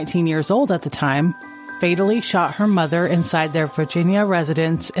was 19 years old at the time, fatally shot her mother inside their Virginia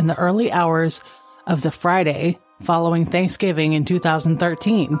residence in the early hours of the Friday following Thanksgiving in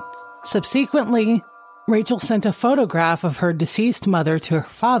 2013. Subsequently, Rachel sent a photograph of her deceased mother to her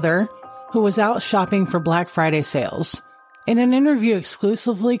father, who was out shopping for Black Friday sales. In an interview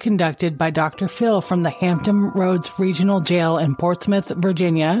exclusively conducted by Dr. Phil from the Hampton Roads Regional Jail in Portsmouth,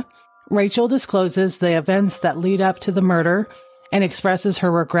 Virginia, Rachel discloses the events that lead up to the murder and expresses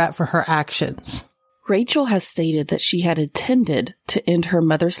her regret for her actions. Rachel has stated that she had intended to end her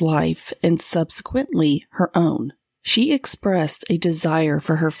mother's life and subsequently her own. She expressed a desire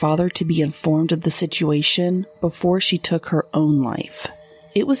for her father to be informed of the situation before she took her own life.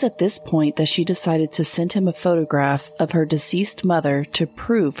 It was at this point that she decided to send him a photograph of her deceased mother to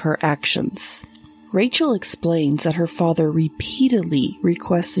prove her actions. Rachel explains that her father repeatedly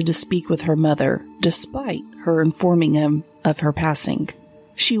requested to speak with her mother, despite her informing him of her passing.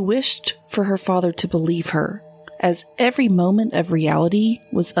 She wished for her father to believe her, as every moment of reality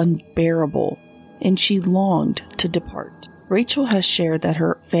was unbearable, and she longed to depart. Rachel has shared that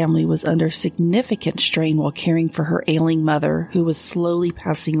her family was under significant strain while caring for her ailing mother, who was slowly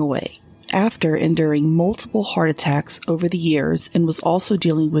passing away, after enduring multiple heart attacks over the years and was also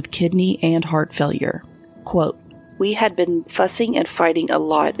dealing with kidney and heart failure. Quote, "We had been fussing and fighting a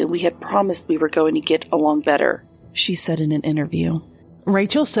lot, and we had promised we were going to get along better," she said in an interview.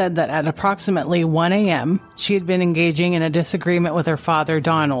 Rachel said that at approximately 1 a.m., she had been engaging in a disagreement with her father,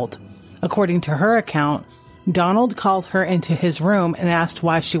 Donald. According to her account, Donald called her into his room and asked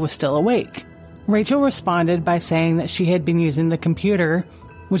why she was still awake. Rachel responded by saying that she had been using the computer,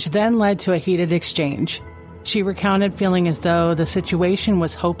 which then led to a heated exchange. She recounted feeling as though the situation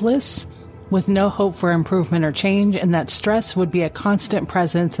was hopeless, with no hope for improvement or change, and that stress would be a constant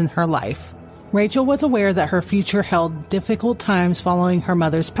presence in her life. Rachel was aware that her future held difficult times following her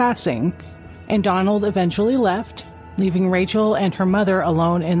mother's passing, and Donald eventually left, leaving Rachel and her mother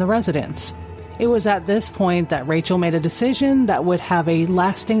alone in the residence. It was at this point that Rachel made a decision that would have a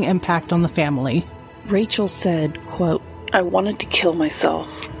lasting impact on the family. Rachel said, quote, "I wanted to kill myself.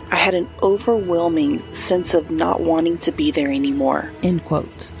 I had an overwhelming sense of not wanting to be there anymore," end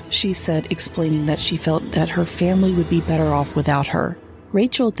quote. She said, explaining that she felt that her family would be better off without her.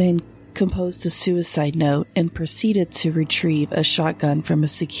 Rachel then composed a suicide note and proceeded to retrieve a shotgun from a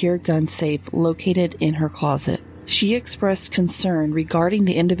secure gun safe located in her closet. She expressed concern regarding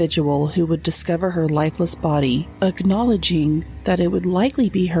the individual who would discover her lifeless body, acknowledging that it would likely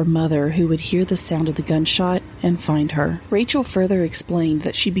be her mother who would hear the sound of the gunshot and find her. Rachel further explained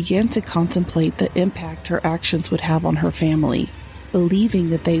that she began to contemplate the impact her actions would have on her family,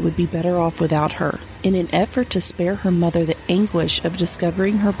 believing that they would be better off without her. In an effort to spare her mother the anguish of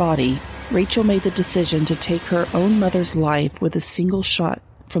discovering her body, Rachel made the decision to take her own mother's life with a single shot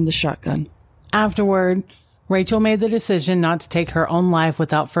from the shotgun. Afterward, Rachel made the decision not to take her own life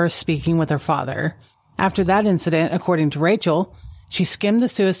without first speaking with her father. After that incident, according to Rachel, she skimmed the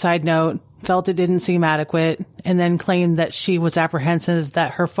suicide note, felt it didn't seem adequate, and then claimed that she was apprehensive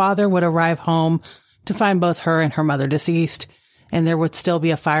that her father would arrive home to find both her and her mother deceased, and there would still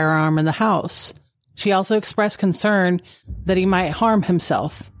be a firearm in the house. She also expressed concern that he might harm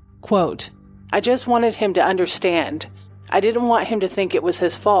himself. Quote, "I just wanted him to understand. I didn't want him to think it was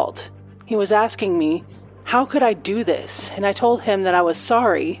his fault. He was asking me, how could I do this? And I told him that I was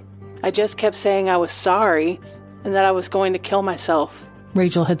sorry. I just kept saying I was sorry and that I was going to kill myself,"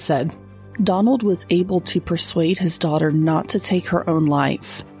 Rachel had said. Donald was able to persuade his daughter not to take her own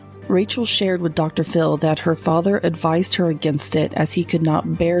life. Rachel shared with Dr. Phil that her father advised her against it as he could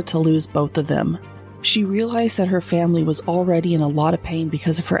not bear to lose both of them. She realized that her family was already in a lot of pain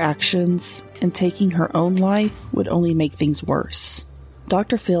because of her actions, and taking her own life would only make things worse.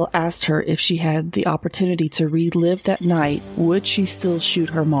 Dr. Phil asked her if she had the opportunity to relive that night, would she still shoot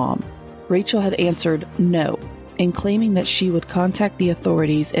her mom? Rachel had answered no, and claiming that she would contact the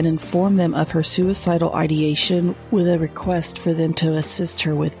authorities and inform them of her suicidal ideation with a request for them to assist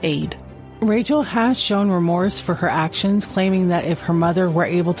her with aid. Rachel has shown remorse for her actions, claiming that if her mother were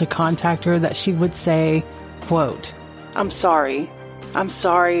able to contact her, that she would say, quote, I'm sorry and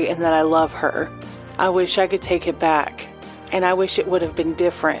that I love her. I wish I could take it back. And I wish it would have been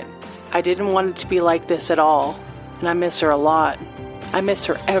different. I didn't want it to be like this at all. And I miss her a lot. I miss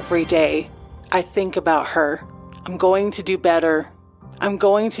her every day. I think about her. I'm going to do better. I'm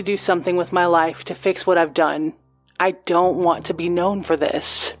going to do something with my life to fix what I've done. I don't want to be known for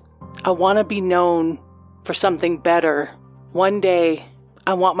this. I want to be known for something better. One day,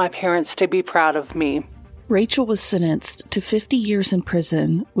 I want my parents to be proud of me. Rachel was sentenced to 50 years in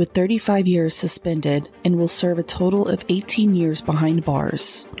prison with 35 years suspended and will serve a total of 18 years behind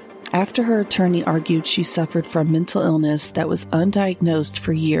bars. After her attorney argued she suffered from mental illness that was undiagnosed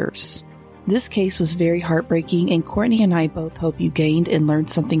for years. This case was very heartbreaking, and Courtney and I both hope you gained and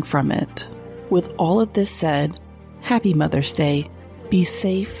learned something from it. With all of this said, happy Mother's Day. Be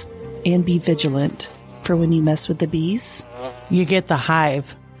safe and be vigilant, for when you mess with the bees, you get the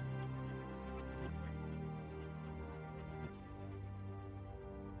hive.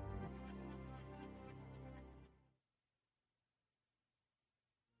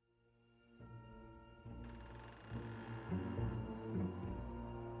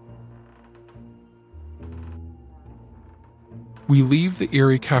 We leave the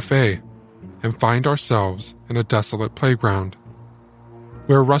eerie cafe and find ourselves in a desolate playground,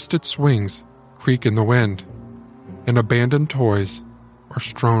 where rusted swings creak in the wind and abandoned toys are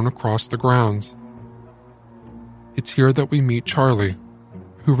strewn across the grounds. It's here that we meet Charlie,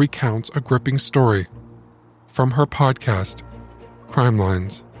 who recounts a gripping story from her podcast, Crime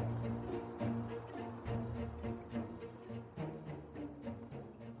Lines.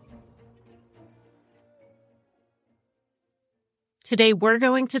 Today, we're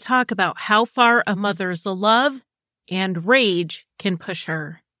going to talk about how far a mother's love and rage can push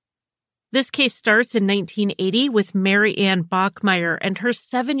her. This case starts in 1980 with Mary Ann Bachmeyer and her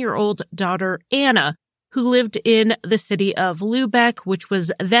 7-year-old daughter, Anna, who lived in the city of Lübeck, which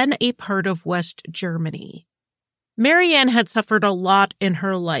was then a part of West Germany. Mary Ann had suffered a lot in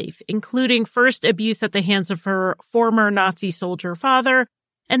her life, including first abuse at the hands of her former Nazi soldier father,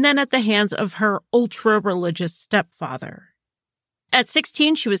 and then at the hands of her ultra-religious stepfather. At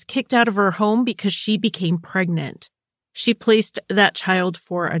 16, she was kicked out of her home because she became pregnant. She placed that child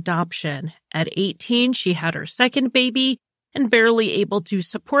for adoption. At 18, she had her second baby, and barely able to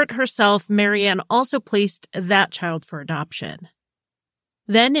support herself, Mary Ann also placed that child for adoption.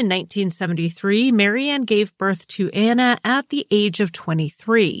 Then in 1973, Mary Ann gave birth to Anna at the age of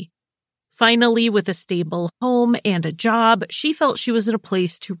 23. Finally, with a stable home and a job, she felt she was in a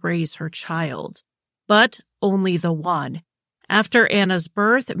place to raise her child. But only the one. After Anna's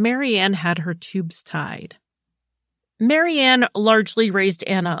birth, Mary Ann had her tubes tied. Mary Ann largely raised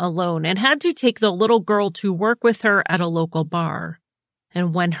Anna alone and had to take the little girl to work with her at a local bar.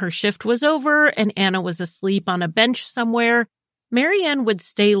 And when her shift was over and Anna was asleep on a bench somewhere, Marianne would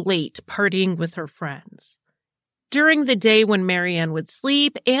stay late partying with her friends. During the day when Marianne would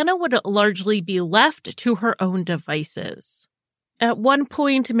sleep, Anna would largely be left to her own devices. At one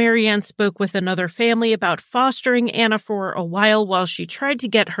point, Marianne spoke with another family about fostering Anna for a while she tried to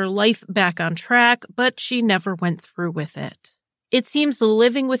get her life back on track, but she never went through with it. It seems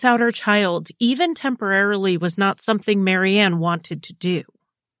living without her child, even temporarily, was not something Marianne wanted to do.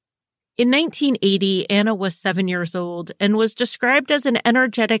 In 1980, Anna was 7 years old and was described as an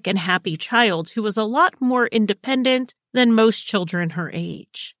energetic and happy child who was a lot more independent than most children her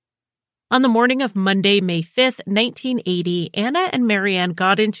age. On the morning of Monday, May 5th, 1980, Anna and Marianne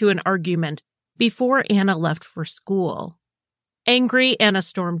got into an argument before Anna left for school. Angry, Anna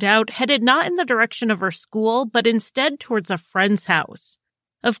stormed out, headed not in the direction of her school, but instead towards a friend's house.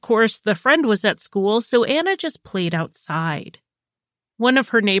 Of course, the friend was at school, so Anna just played outside. One of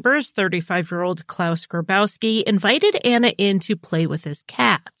her neighbors, 35-year-old Klaus Grabowski, invited Anna in to play with his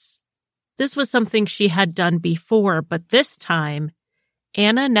cats. This was something she had done before, but this time,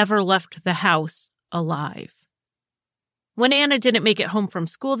 Anna never left the house alive. When Anna didn't make it home from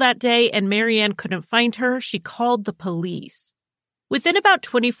school that day and Marianne couldn't find her, she called the police. Within about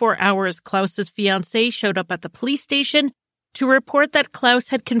 24 hours, Klaus's fiancé showed up at the police station to report that Klaus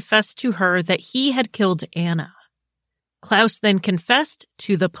had confessed to her that he had killed Anna. Klaus then confessed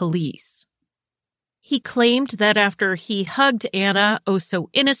to the police. He claimed that after he hugged Anna, oh so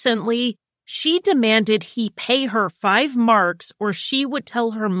innocently, she demanded he pay her 5 marks or she would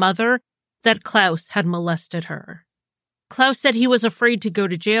tell her mother that Klaus had molested her. Klaus said he was afraid to go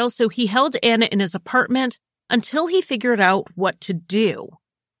to jail, so he held Anna in his apartment until he figured out what to do.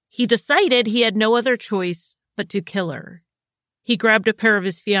 He decided he had no other choice but to kill her. He grabbed a pair of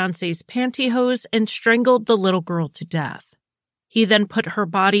his fiancé's pantyhose and strangled the little girl to death. He then put her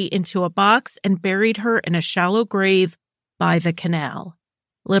body into a box and buried her in a shallow grave by the canal.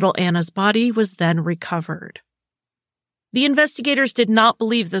 Little Anna's body was then recovered. The investigators did not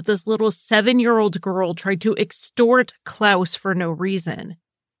believe that this little 7-year-old girl tried to extort Klaus for no reason.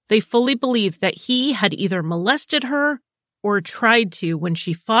 They fully believed that he had either molested her or tried to when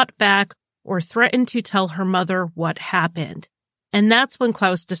she fought back or threatened to tell her mother what happened. And that's when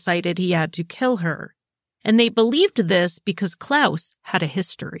Klaus decided he had to kill her. And they believed this because Klaus had a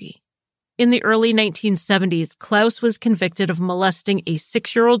history. In the early 1970s, Klaus was convicted of molesting a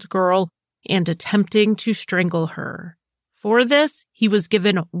 6-year-old girl and attempting to strangle her. For this, he was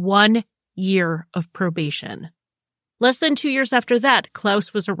given 1 year of probation. Less than 2 years after that,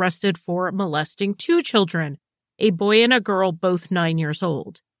 Klaus was arrested for molesting 2 children, a boy and a girl, both 9 years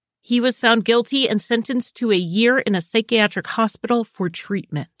old. He was found guilty and sentenced to a year in a psychiatric hospital for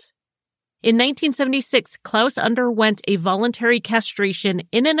treatment. In 1976, Klaus underwent a voluntary castration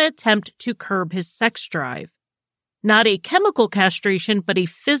in an attempt to curb his sex drive. Not a chemical castration, but a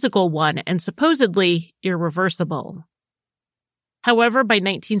physical one, and supposedly irreversible. However, by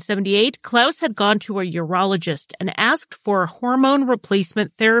 1978, Klaus had gone to a urologist and asked for hormone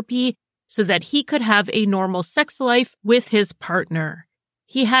replacement therapy so that he could have a normal sex life with his partner.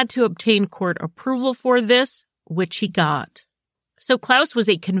 He had to obtain court approval for this, which he got. So Klaus was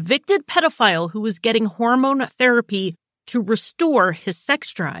a convicted pedophile who was getting hormone therapy to restore his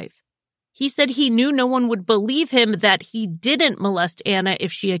sex drive. He said he knew no one would believe him that he didn't molest Anna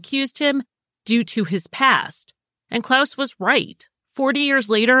if she accused him due to his past. And Klaus was right. 40 years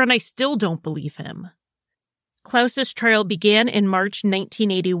later, and I still don't believe him. Klaus's trial began in March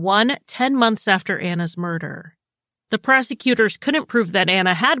 1981, 10 months after Anna's murder. The prosecutors couldn't prove that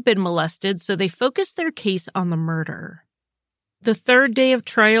Anna had been molested, so they focused their case on the murder. The third day of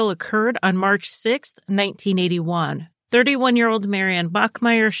trial occurred on March 6, 1981. 31-year-old Marianne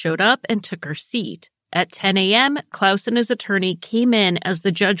Bachmeier showed up and took her seat. At 10 a.m., Klaus and his attorney came in as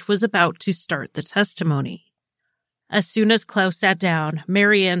the judge was about to start the testimony. As soon as Klaus sat down,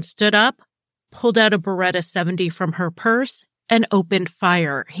 Marianne stood up, pulled out a Beretta 70 from her purse, and opened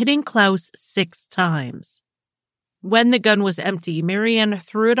fire, hitting Klaus 6 times. When the gun was empty, Marianne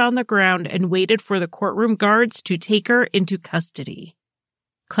threw it on the ground and waited for the courtroom guards to take her into custody.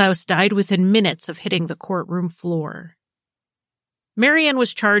 Klaus died within minutes of hitting the courtroom floor. Marianne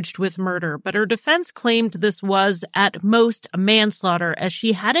was charged with murder, but her defense claimed this was, at most, manslaughter as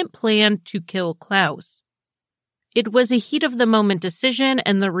she hadn't planned to kill Klaus. It was a heat-of-the-moment decision,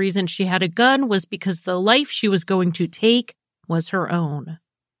 and the reason she had a gun was because the life she was going to take was her own.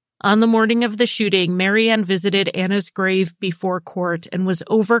 On the morning of the shooting, Marianne visited Anna's grave before court and was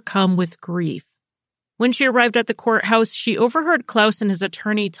overcome with grief. When she arrived at the courthouse, she overheard Klaus and his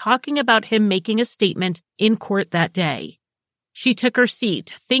attorney talking about him making a statement in court that day. She took her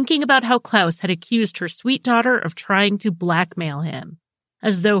seat, thinking about how Klaus had accused her sweet daughter of trying to blackmail him,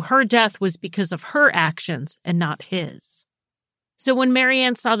 as though her death was because of her actions and not his. So when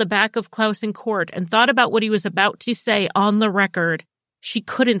Marianne saw the back of Klaus in court and thought about what he was about to say on the record, she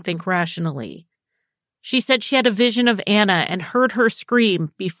couldn't think rationally. She said she had a vision of Anna and heard her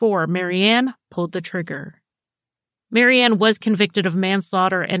scream before Marianne pulled the trigger. Marianne was convicted of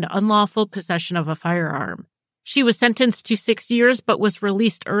manslaughter and unlawful possession of a firearm. She was sentenced to 6 years but was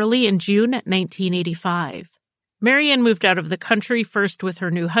released early in June 1985. Marianne moved out of the country first with her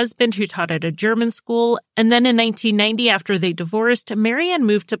new husband who taught at a German school, and then in 1990, after they divorced, Marianne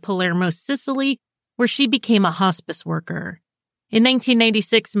moved to Palermo, Sicily, where she became a hospice worker. In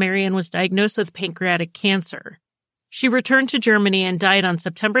 1996, Marianne was diagnosed with pancreatic cancer. She returned to Germany and died on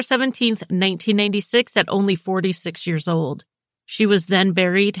September 17, 1996, at only 46 years old. She was then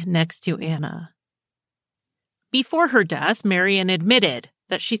buried next to Anna. Before her death, Marianne admitted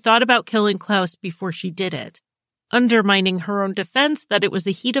that she thought about killing Klaus before she did it, undermining her own defense that it was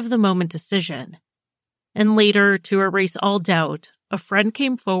a heat-of-the-moment decision. And later, to erase all doubt, a friend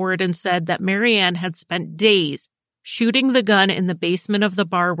came forward and said that Marianne had spent days shooting the gun in the basement of the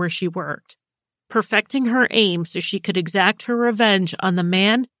bar where she worked, perfecting her aim so she could exact her revenge on the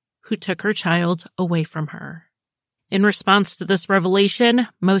man who took her child away from her. In response to this revelation,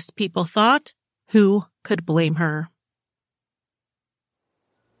 most people thought, who could blame her?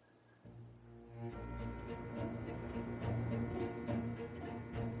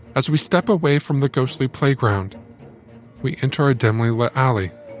 As we step away from the ghostly playground, we enter a dimly lit alley,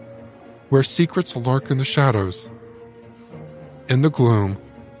 where secrets lurk in the shadows. In the gloom,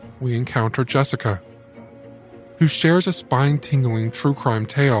 we encounter Jessica, who shares a spine-tingling true crime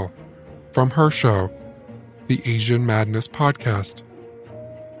tale from her show, the Asian Madness Podcast.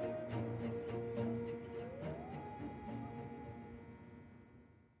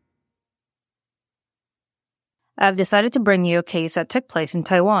 I've decided to bring you a case that took place in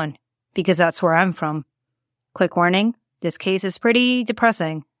Taiwan, because that's where I'm from. Quick warning, this case is pretty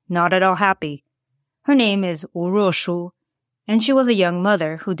depressing, not at all happy. Her name is Wu Ruoshu, and she was a young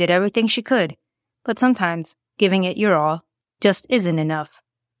mother who did everything she could, but sometimes giving it your all just isn't enough.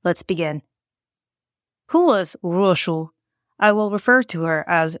 Let's begin. Who was Wu Ruoshu? I will refer to her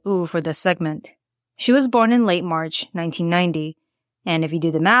as Wu for this segment. She was born in late March 1990, and if you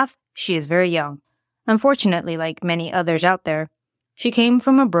do the math, she is very young. Unfortunately, like many others out there, she came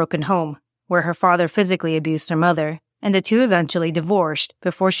from a broken home, where her father physically abused her mother, and the two eventually divorced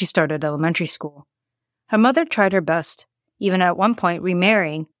before she started elementary school. Her mother tried her best, even at one point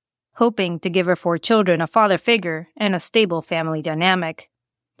remarrying, hoping to give her 4 children a father figure and a stable family dynamic.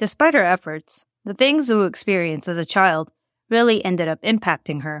 Despite her efforts, the things Wu experienced as a child really ended up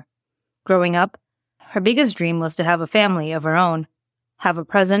impacting her. Growing up, her biggest dream was to have a family of her own, have a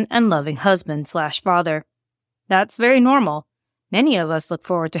present and loving husband/father. That's very normal. Many of us look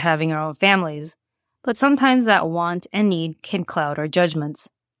forward to having our own families, but sometimes that want and need can cloud our judgments.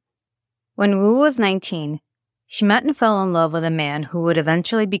 When Wu was 19, she met and fell in love with a man who would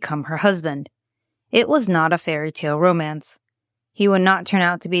eventually become her husband. It was not a fairy tale romance. He would not turn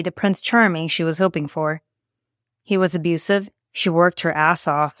out to be the Prince Charming she was hoping for. He was abusive, she worked her ass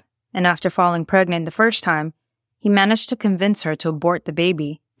off, and after falling pregnant the first time, he managed to convince her to abort the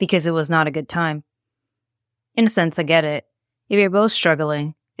baby because it was not a good time. In a sense, I get it. If you're both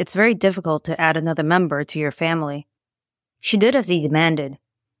struggling, it's very difficult to add another member to your family. She did as he demanded,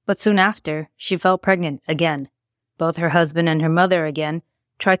 but soon after, she fell pregnant again. Both her husband and her mother again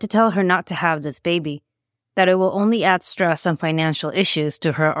tried to tell her not to have this baby, that it will only add stress and financial issues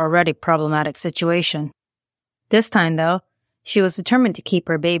to her already problematic situation. This time, though, she was determined to keep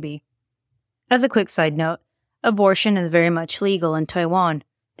her baby. As a quick side note, abortion is very much legal in Taiwan,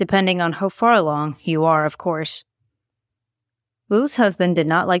 depending on how far along you are, of course. Wu's husband did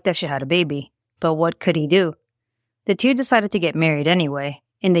not like that she had a baby, but what could he do? The two decided to get married anyway,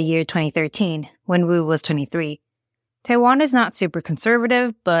 in the year 2013, when Wu was 23. Taiwan is not super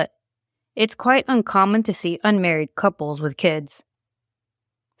conservative, but it's quite uncommon to see unmarried couples with kids.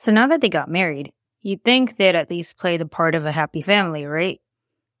 So now that they got married, you'd think they'd at least play the part of a happy family, right?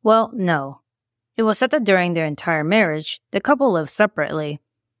 Well, no. It was said that during their entire marriage, the couple lived separately.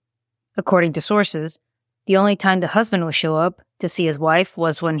 According to sources, the only time the husband would show up to see his wife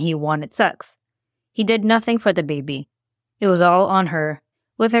was when he wanted sex. He did nothing for the baby. It was all on her,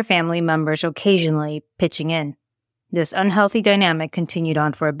 with her family members occasionally pitching in. This unhealthy dynamic continued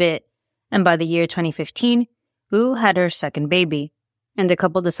on for a bit, and by the year 2015, Wu had her second baby, and the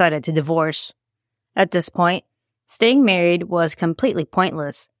couple decided to divorce. At this point, staying married was completely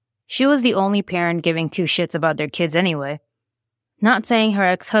pointless. She was the only parent giving 2 shits about their kids anyway. Not saying her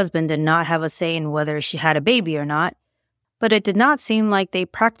ex-husband did not have a say in whether she had a baby or not, but it did not seem like they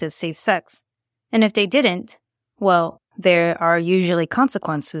practiced safe sex. And if they didn't, well, there are usually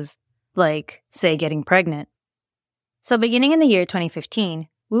consequences, like, say, getting pregnant. So beginning in the year 2015,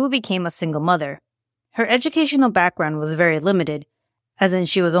 Wu became a single mother. Her educational background was very limited, as in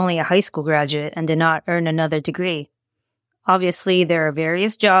she was only a high school graduate and did not earn another degree. Obviously, there are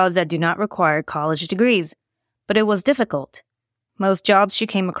various jobs that do not require college degrees, but it was difficult. Most jobs she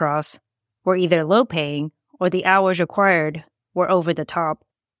came across were either low-paying or the hours required were over the top.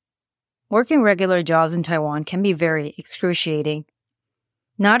 Working regular jobs in Taiwan can be very excruciating.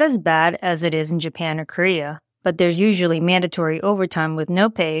 Not as bad as it is in Japan or Korea, but there's usually mandatory overtime with no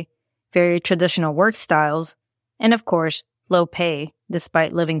pay, very traditional work styles, and of course, low pay,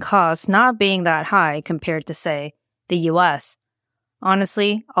 despite living costs not being that high compared to, say, the US.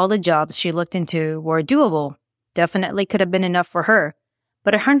 Honestly, all the jobs she looked into were doable. Definitely could have been enough for her,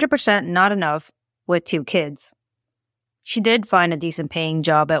 but 100% not enough with 2 kids. She did find a decent paying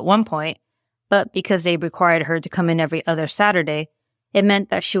job at one point, but because they required her to come in every other Saturday, it meant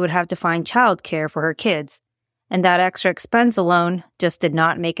that she would have to find childcare for her kids, and that extra expense alone just did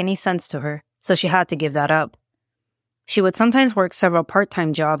not make any sense to her, so she had to give that up. She would sometimes work several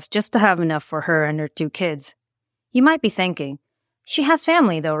part-time jobs just to have enough for her and her 2 kids. You might be thinking, she has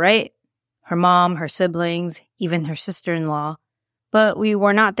family though, right? Her mom, her siblings, even her sister-in-law. But we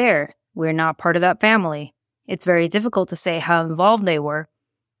were not there. We're not part of that family. It's very difficult to say how involved they were,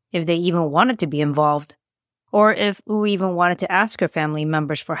 if they even wanted to be involved, or if Wu even wanted to ask her family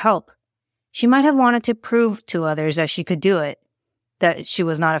members for help. She might have wanted to prove to others that she could do it, that she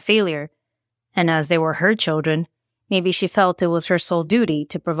was not a failure, and as they were her children, maybe she felt it was her sole duty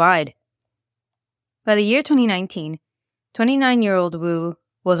to provide. By the year 2019, 29-year-old Wu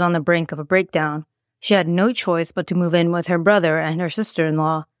was on the brink of a breakdown. She had no choice but to move in with her brother and her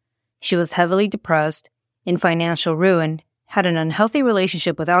sister-in-law. She was heavily depressed, in financial ruin, had an unhealthy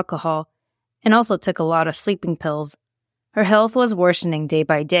relationship with alcohol, and also took a lot of sleeping pills. Her health was worsening day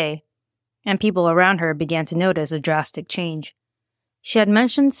by day, and people around her began to notice a drastic change. She had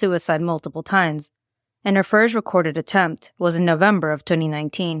mentioned suicide multiple times, and her first recorded attempt was in November of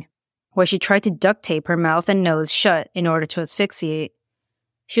 2019, where she tried to duct tape her mouth and nose shut in order to asphyxiate.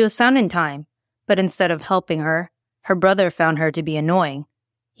 She was found in time, but instead of helping her, her brother found her to be annoying.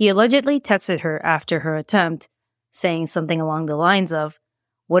 He allegedly texted her after her attempt, saying something along the lines of,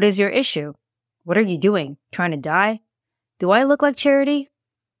 "What is your issue? What are you doing? Trying to die? Do I look like Charity?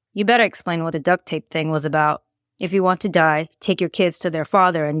 You better explain what the duct tape thing was about. If you want to die, take your kids to their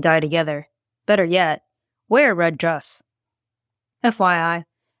father and die together. Better yet, wear a red dress." FYI,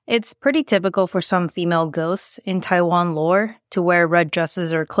 it's pretty typical for some female ghosts in Taiwan lore to wear red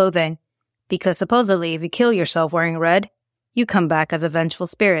dresses or clothing, because supposedly if you kill yourself wearing red, you come back as a vengeful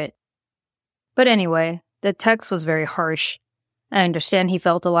spirit. But anyway, the text was very harsh. I understand he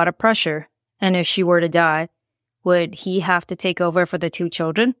felt a lot of pressure, and if she were to die, would he have to take over for the 2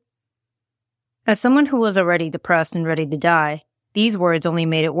 children? As someone who was already depressed and ready to die, these words only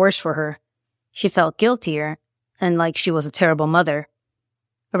made it worse for her. She felt guiltier, and like she was a terrible mother.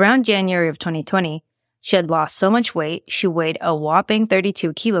 Around January of 2020, she had lost so much weight she weighed a whopping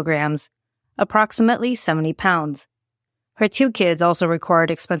 32 kilograms, approximately 70 pounds. Her 2 kids also required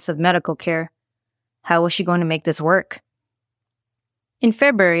expensive medical care. How was she going to make this work? In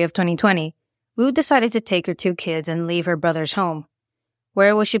February of 2020, Wu decided to take her 2 kids and leave her brother's home.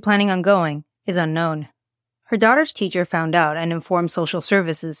 Where was she planning on going is unknown. Her daughter's teacher found out and informed social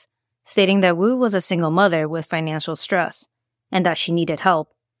services, stating that Wu was a single mother with financial stress, and that she needed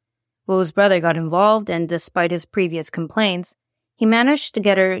help. Wu's brother got involved, and despite his previous complaints, he managed to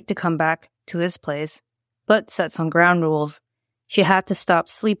get her to come back to his place, but set some ground rules. She had to stop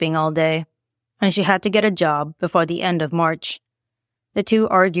sleeping all day, and she had to get a job before the end of March. The 2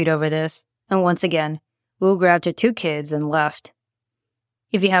 argued over this, and once again, Wu grabbed her 2 kids and left.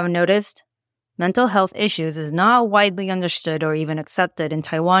 If you haven't noticed, mental health issues is not widely understood or even accepted in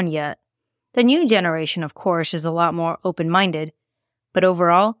Taiwan yet. The new generation, of course, is a lot more open-minded, but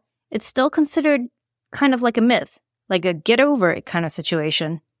overall, it's still considered kind of like a myth, like a get-over-it kind of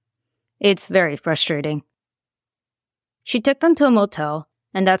situation. It's very frustrating. She took them to a motel,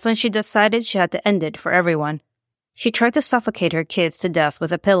 and that's when she decided she had to end it for everyone. She tried to suffocate her kids to death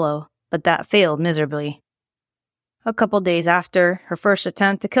with a pillow, but that failed miserably. A couple days after her first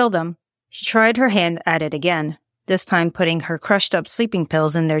attempt to kill them, she tried her hand at it again, this time putting her crushed-up sleeping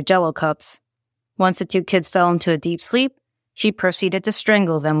pills in their Jell-O cups. Once the 2 kids fell into a deep sleep, she proceeded to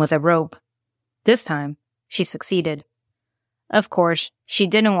strangle them with a rope. This time, she succeeded. Of course, she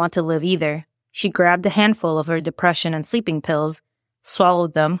didn't want to live either. She grabbed a handful of her depression and sleeping pills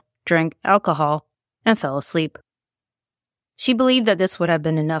swallowed them, drank alcohol, and fell asleep. She believed that this would have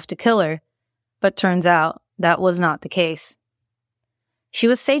been enough to kill her, but turns out that was not the case. She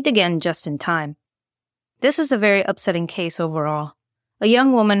was saved again just in time. This is a very upsetting case overall. A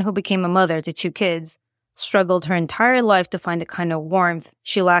young woman who became a mother to 2 kids, struggled her entire life to find the kind of warmth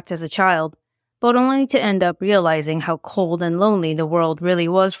she lacked as a child, but only to end up realizing how cold and lonely the world really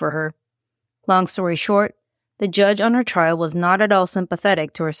was for her. Long story short, the judge on her trial was not at all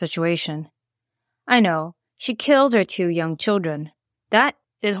sympathetic to her situation. I know, she killed her 2 young children. That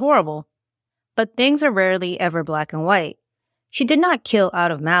is horrible. But things are rarely ever black and white. She did not kill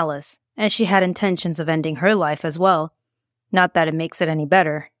out of malice, and she had intentions of ending her life as well. Not that it makes it any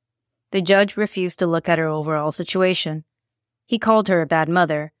better. The judge refused to look at her overall situation. He called her a bad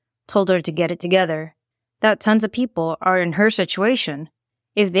mother, told her to get it together, that tons of people are in her situation.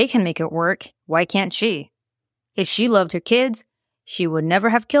 If they can make it work, why can't she? If she loved her kids, she would never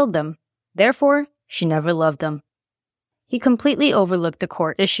have killed them. Therefore, she never loved them. He completely overlooked the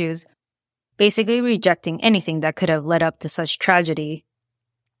court issues, basically rejecting anything that could have led up to such tragedy.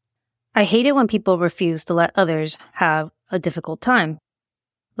 I hate it when people refuse to let others have a difficult time.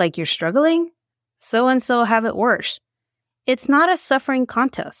 Like you're struggling? So-and-so have it worse. It's not a suffering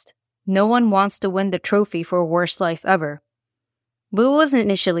contest. No one wants to win the trophy for worst life ever. Boo was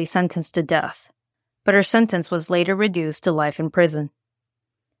initially sentenced to death, but her sentence was later reduced to life in prison.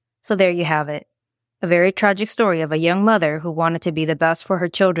 So there you have it. A very tragic story of a young mother who wanted to be the best for her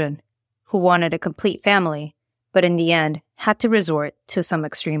children, who wanted a complete family, but in the end had to resort to some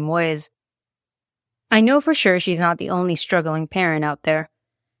extreme ways. I know for sure she's not the only struggling parent out there.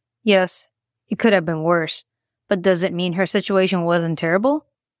 Yes, it could have been worse, but does it mean her situation wasn't terrible?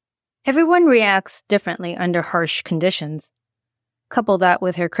 Everyone reacts differently under harsh conditions. Couple that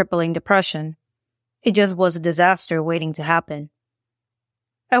with her crippling depression. It just was a disaster waiting to happen.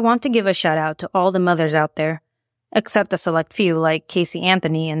 I want to give a shout out to all the mothers out there, except a select few like Casey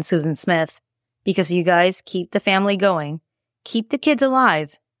Anthony and Susan Smith, because you guys keep the family going, keep the kids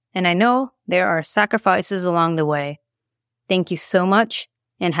alive, and I know there are sacrifices along the way. Thank you so much,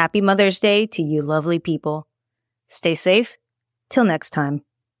 and happy Mother's Day to you lovely people. Stay safe. Till next time.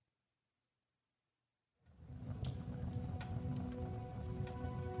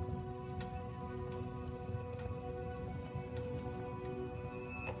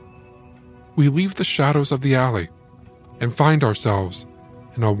 We leave the shadows of the alley and find ourselves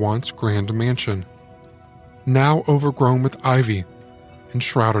in a once grand mansion, now overgrown with ivy and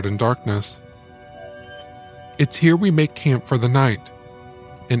shrouded in darkness. It's here we make camp for the night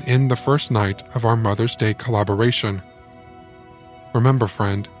and end the first night of our Mother's Day collaboration. Remember,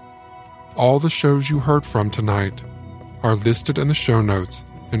 friend, all the shows you heard from tonight are listed in the show notes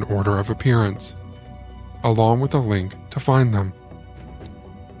in order of appearance, along with a link to find them.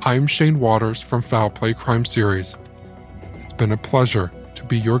 I'm Shane Waters from Foul Play Crime Series. It's been a pleasure to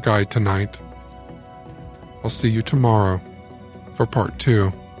be your guide tonight. I'll see you tomorrow for part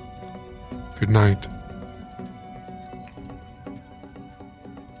 2. Good night.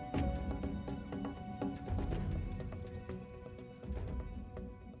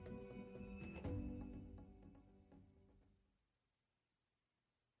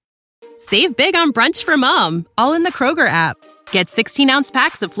 Save big on brunch for mom, all in the Kroger app. Get 16-ounce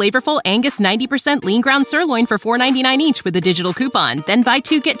packs of flavorful Angus 90% lean ground sirloin for $4.99 each with a digital coupon. Then buy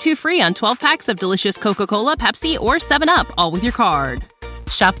 2, get 2 free on 12 packs of delicious Coca-Cola, Pepsi, or 7-Up, all with your card.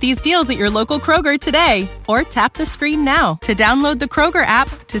 Shop these deals at your local Kroger today, or tap the screen now to download the Kroger app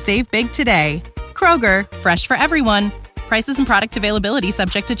to save big today. Kroger, fresh for everyone. Prices and product availability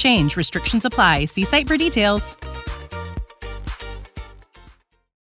subject to change. Restrictions apply. See site for details.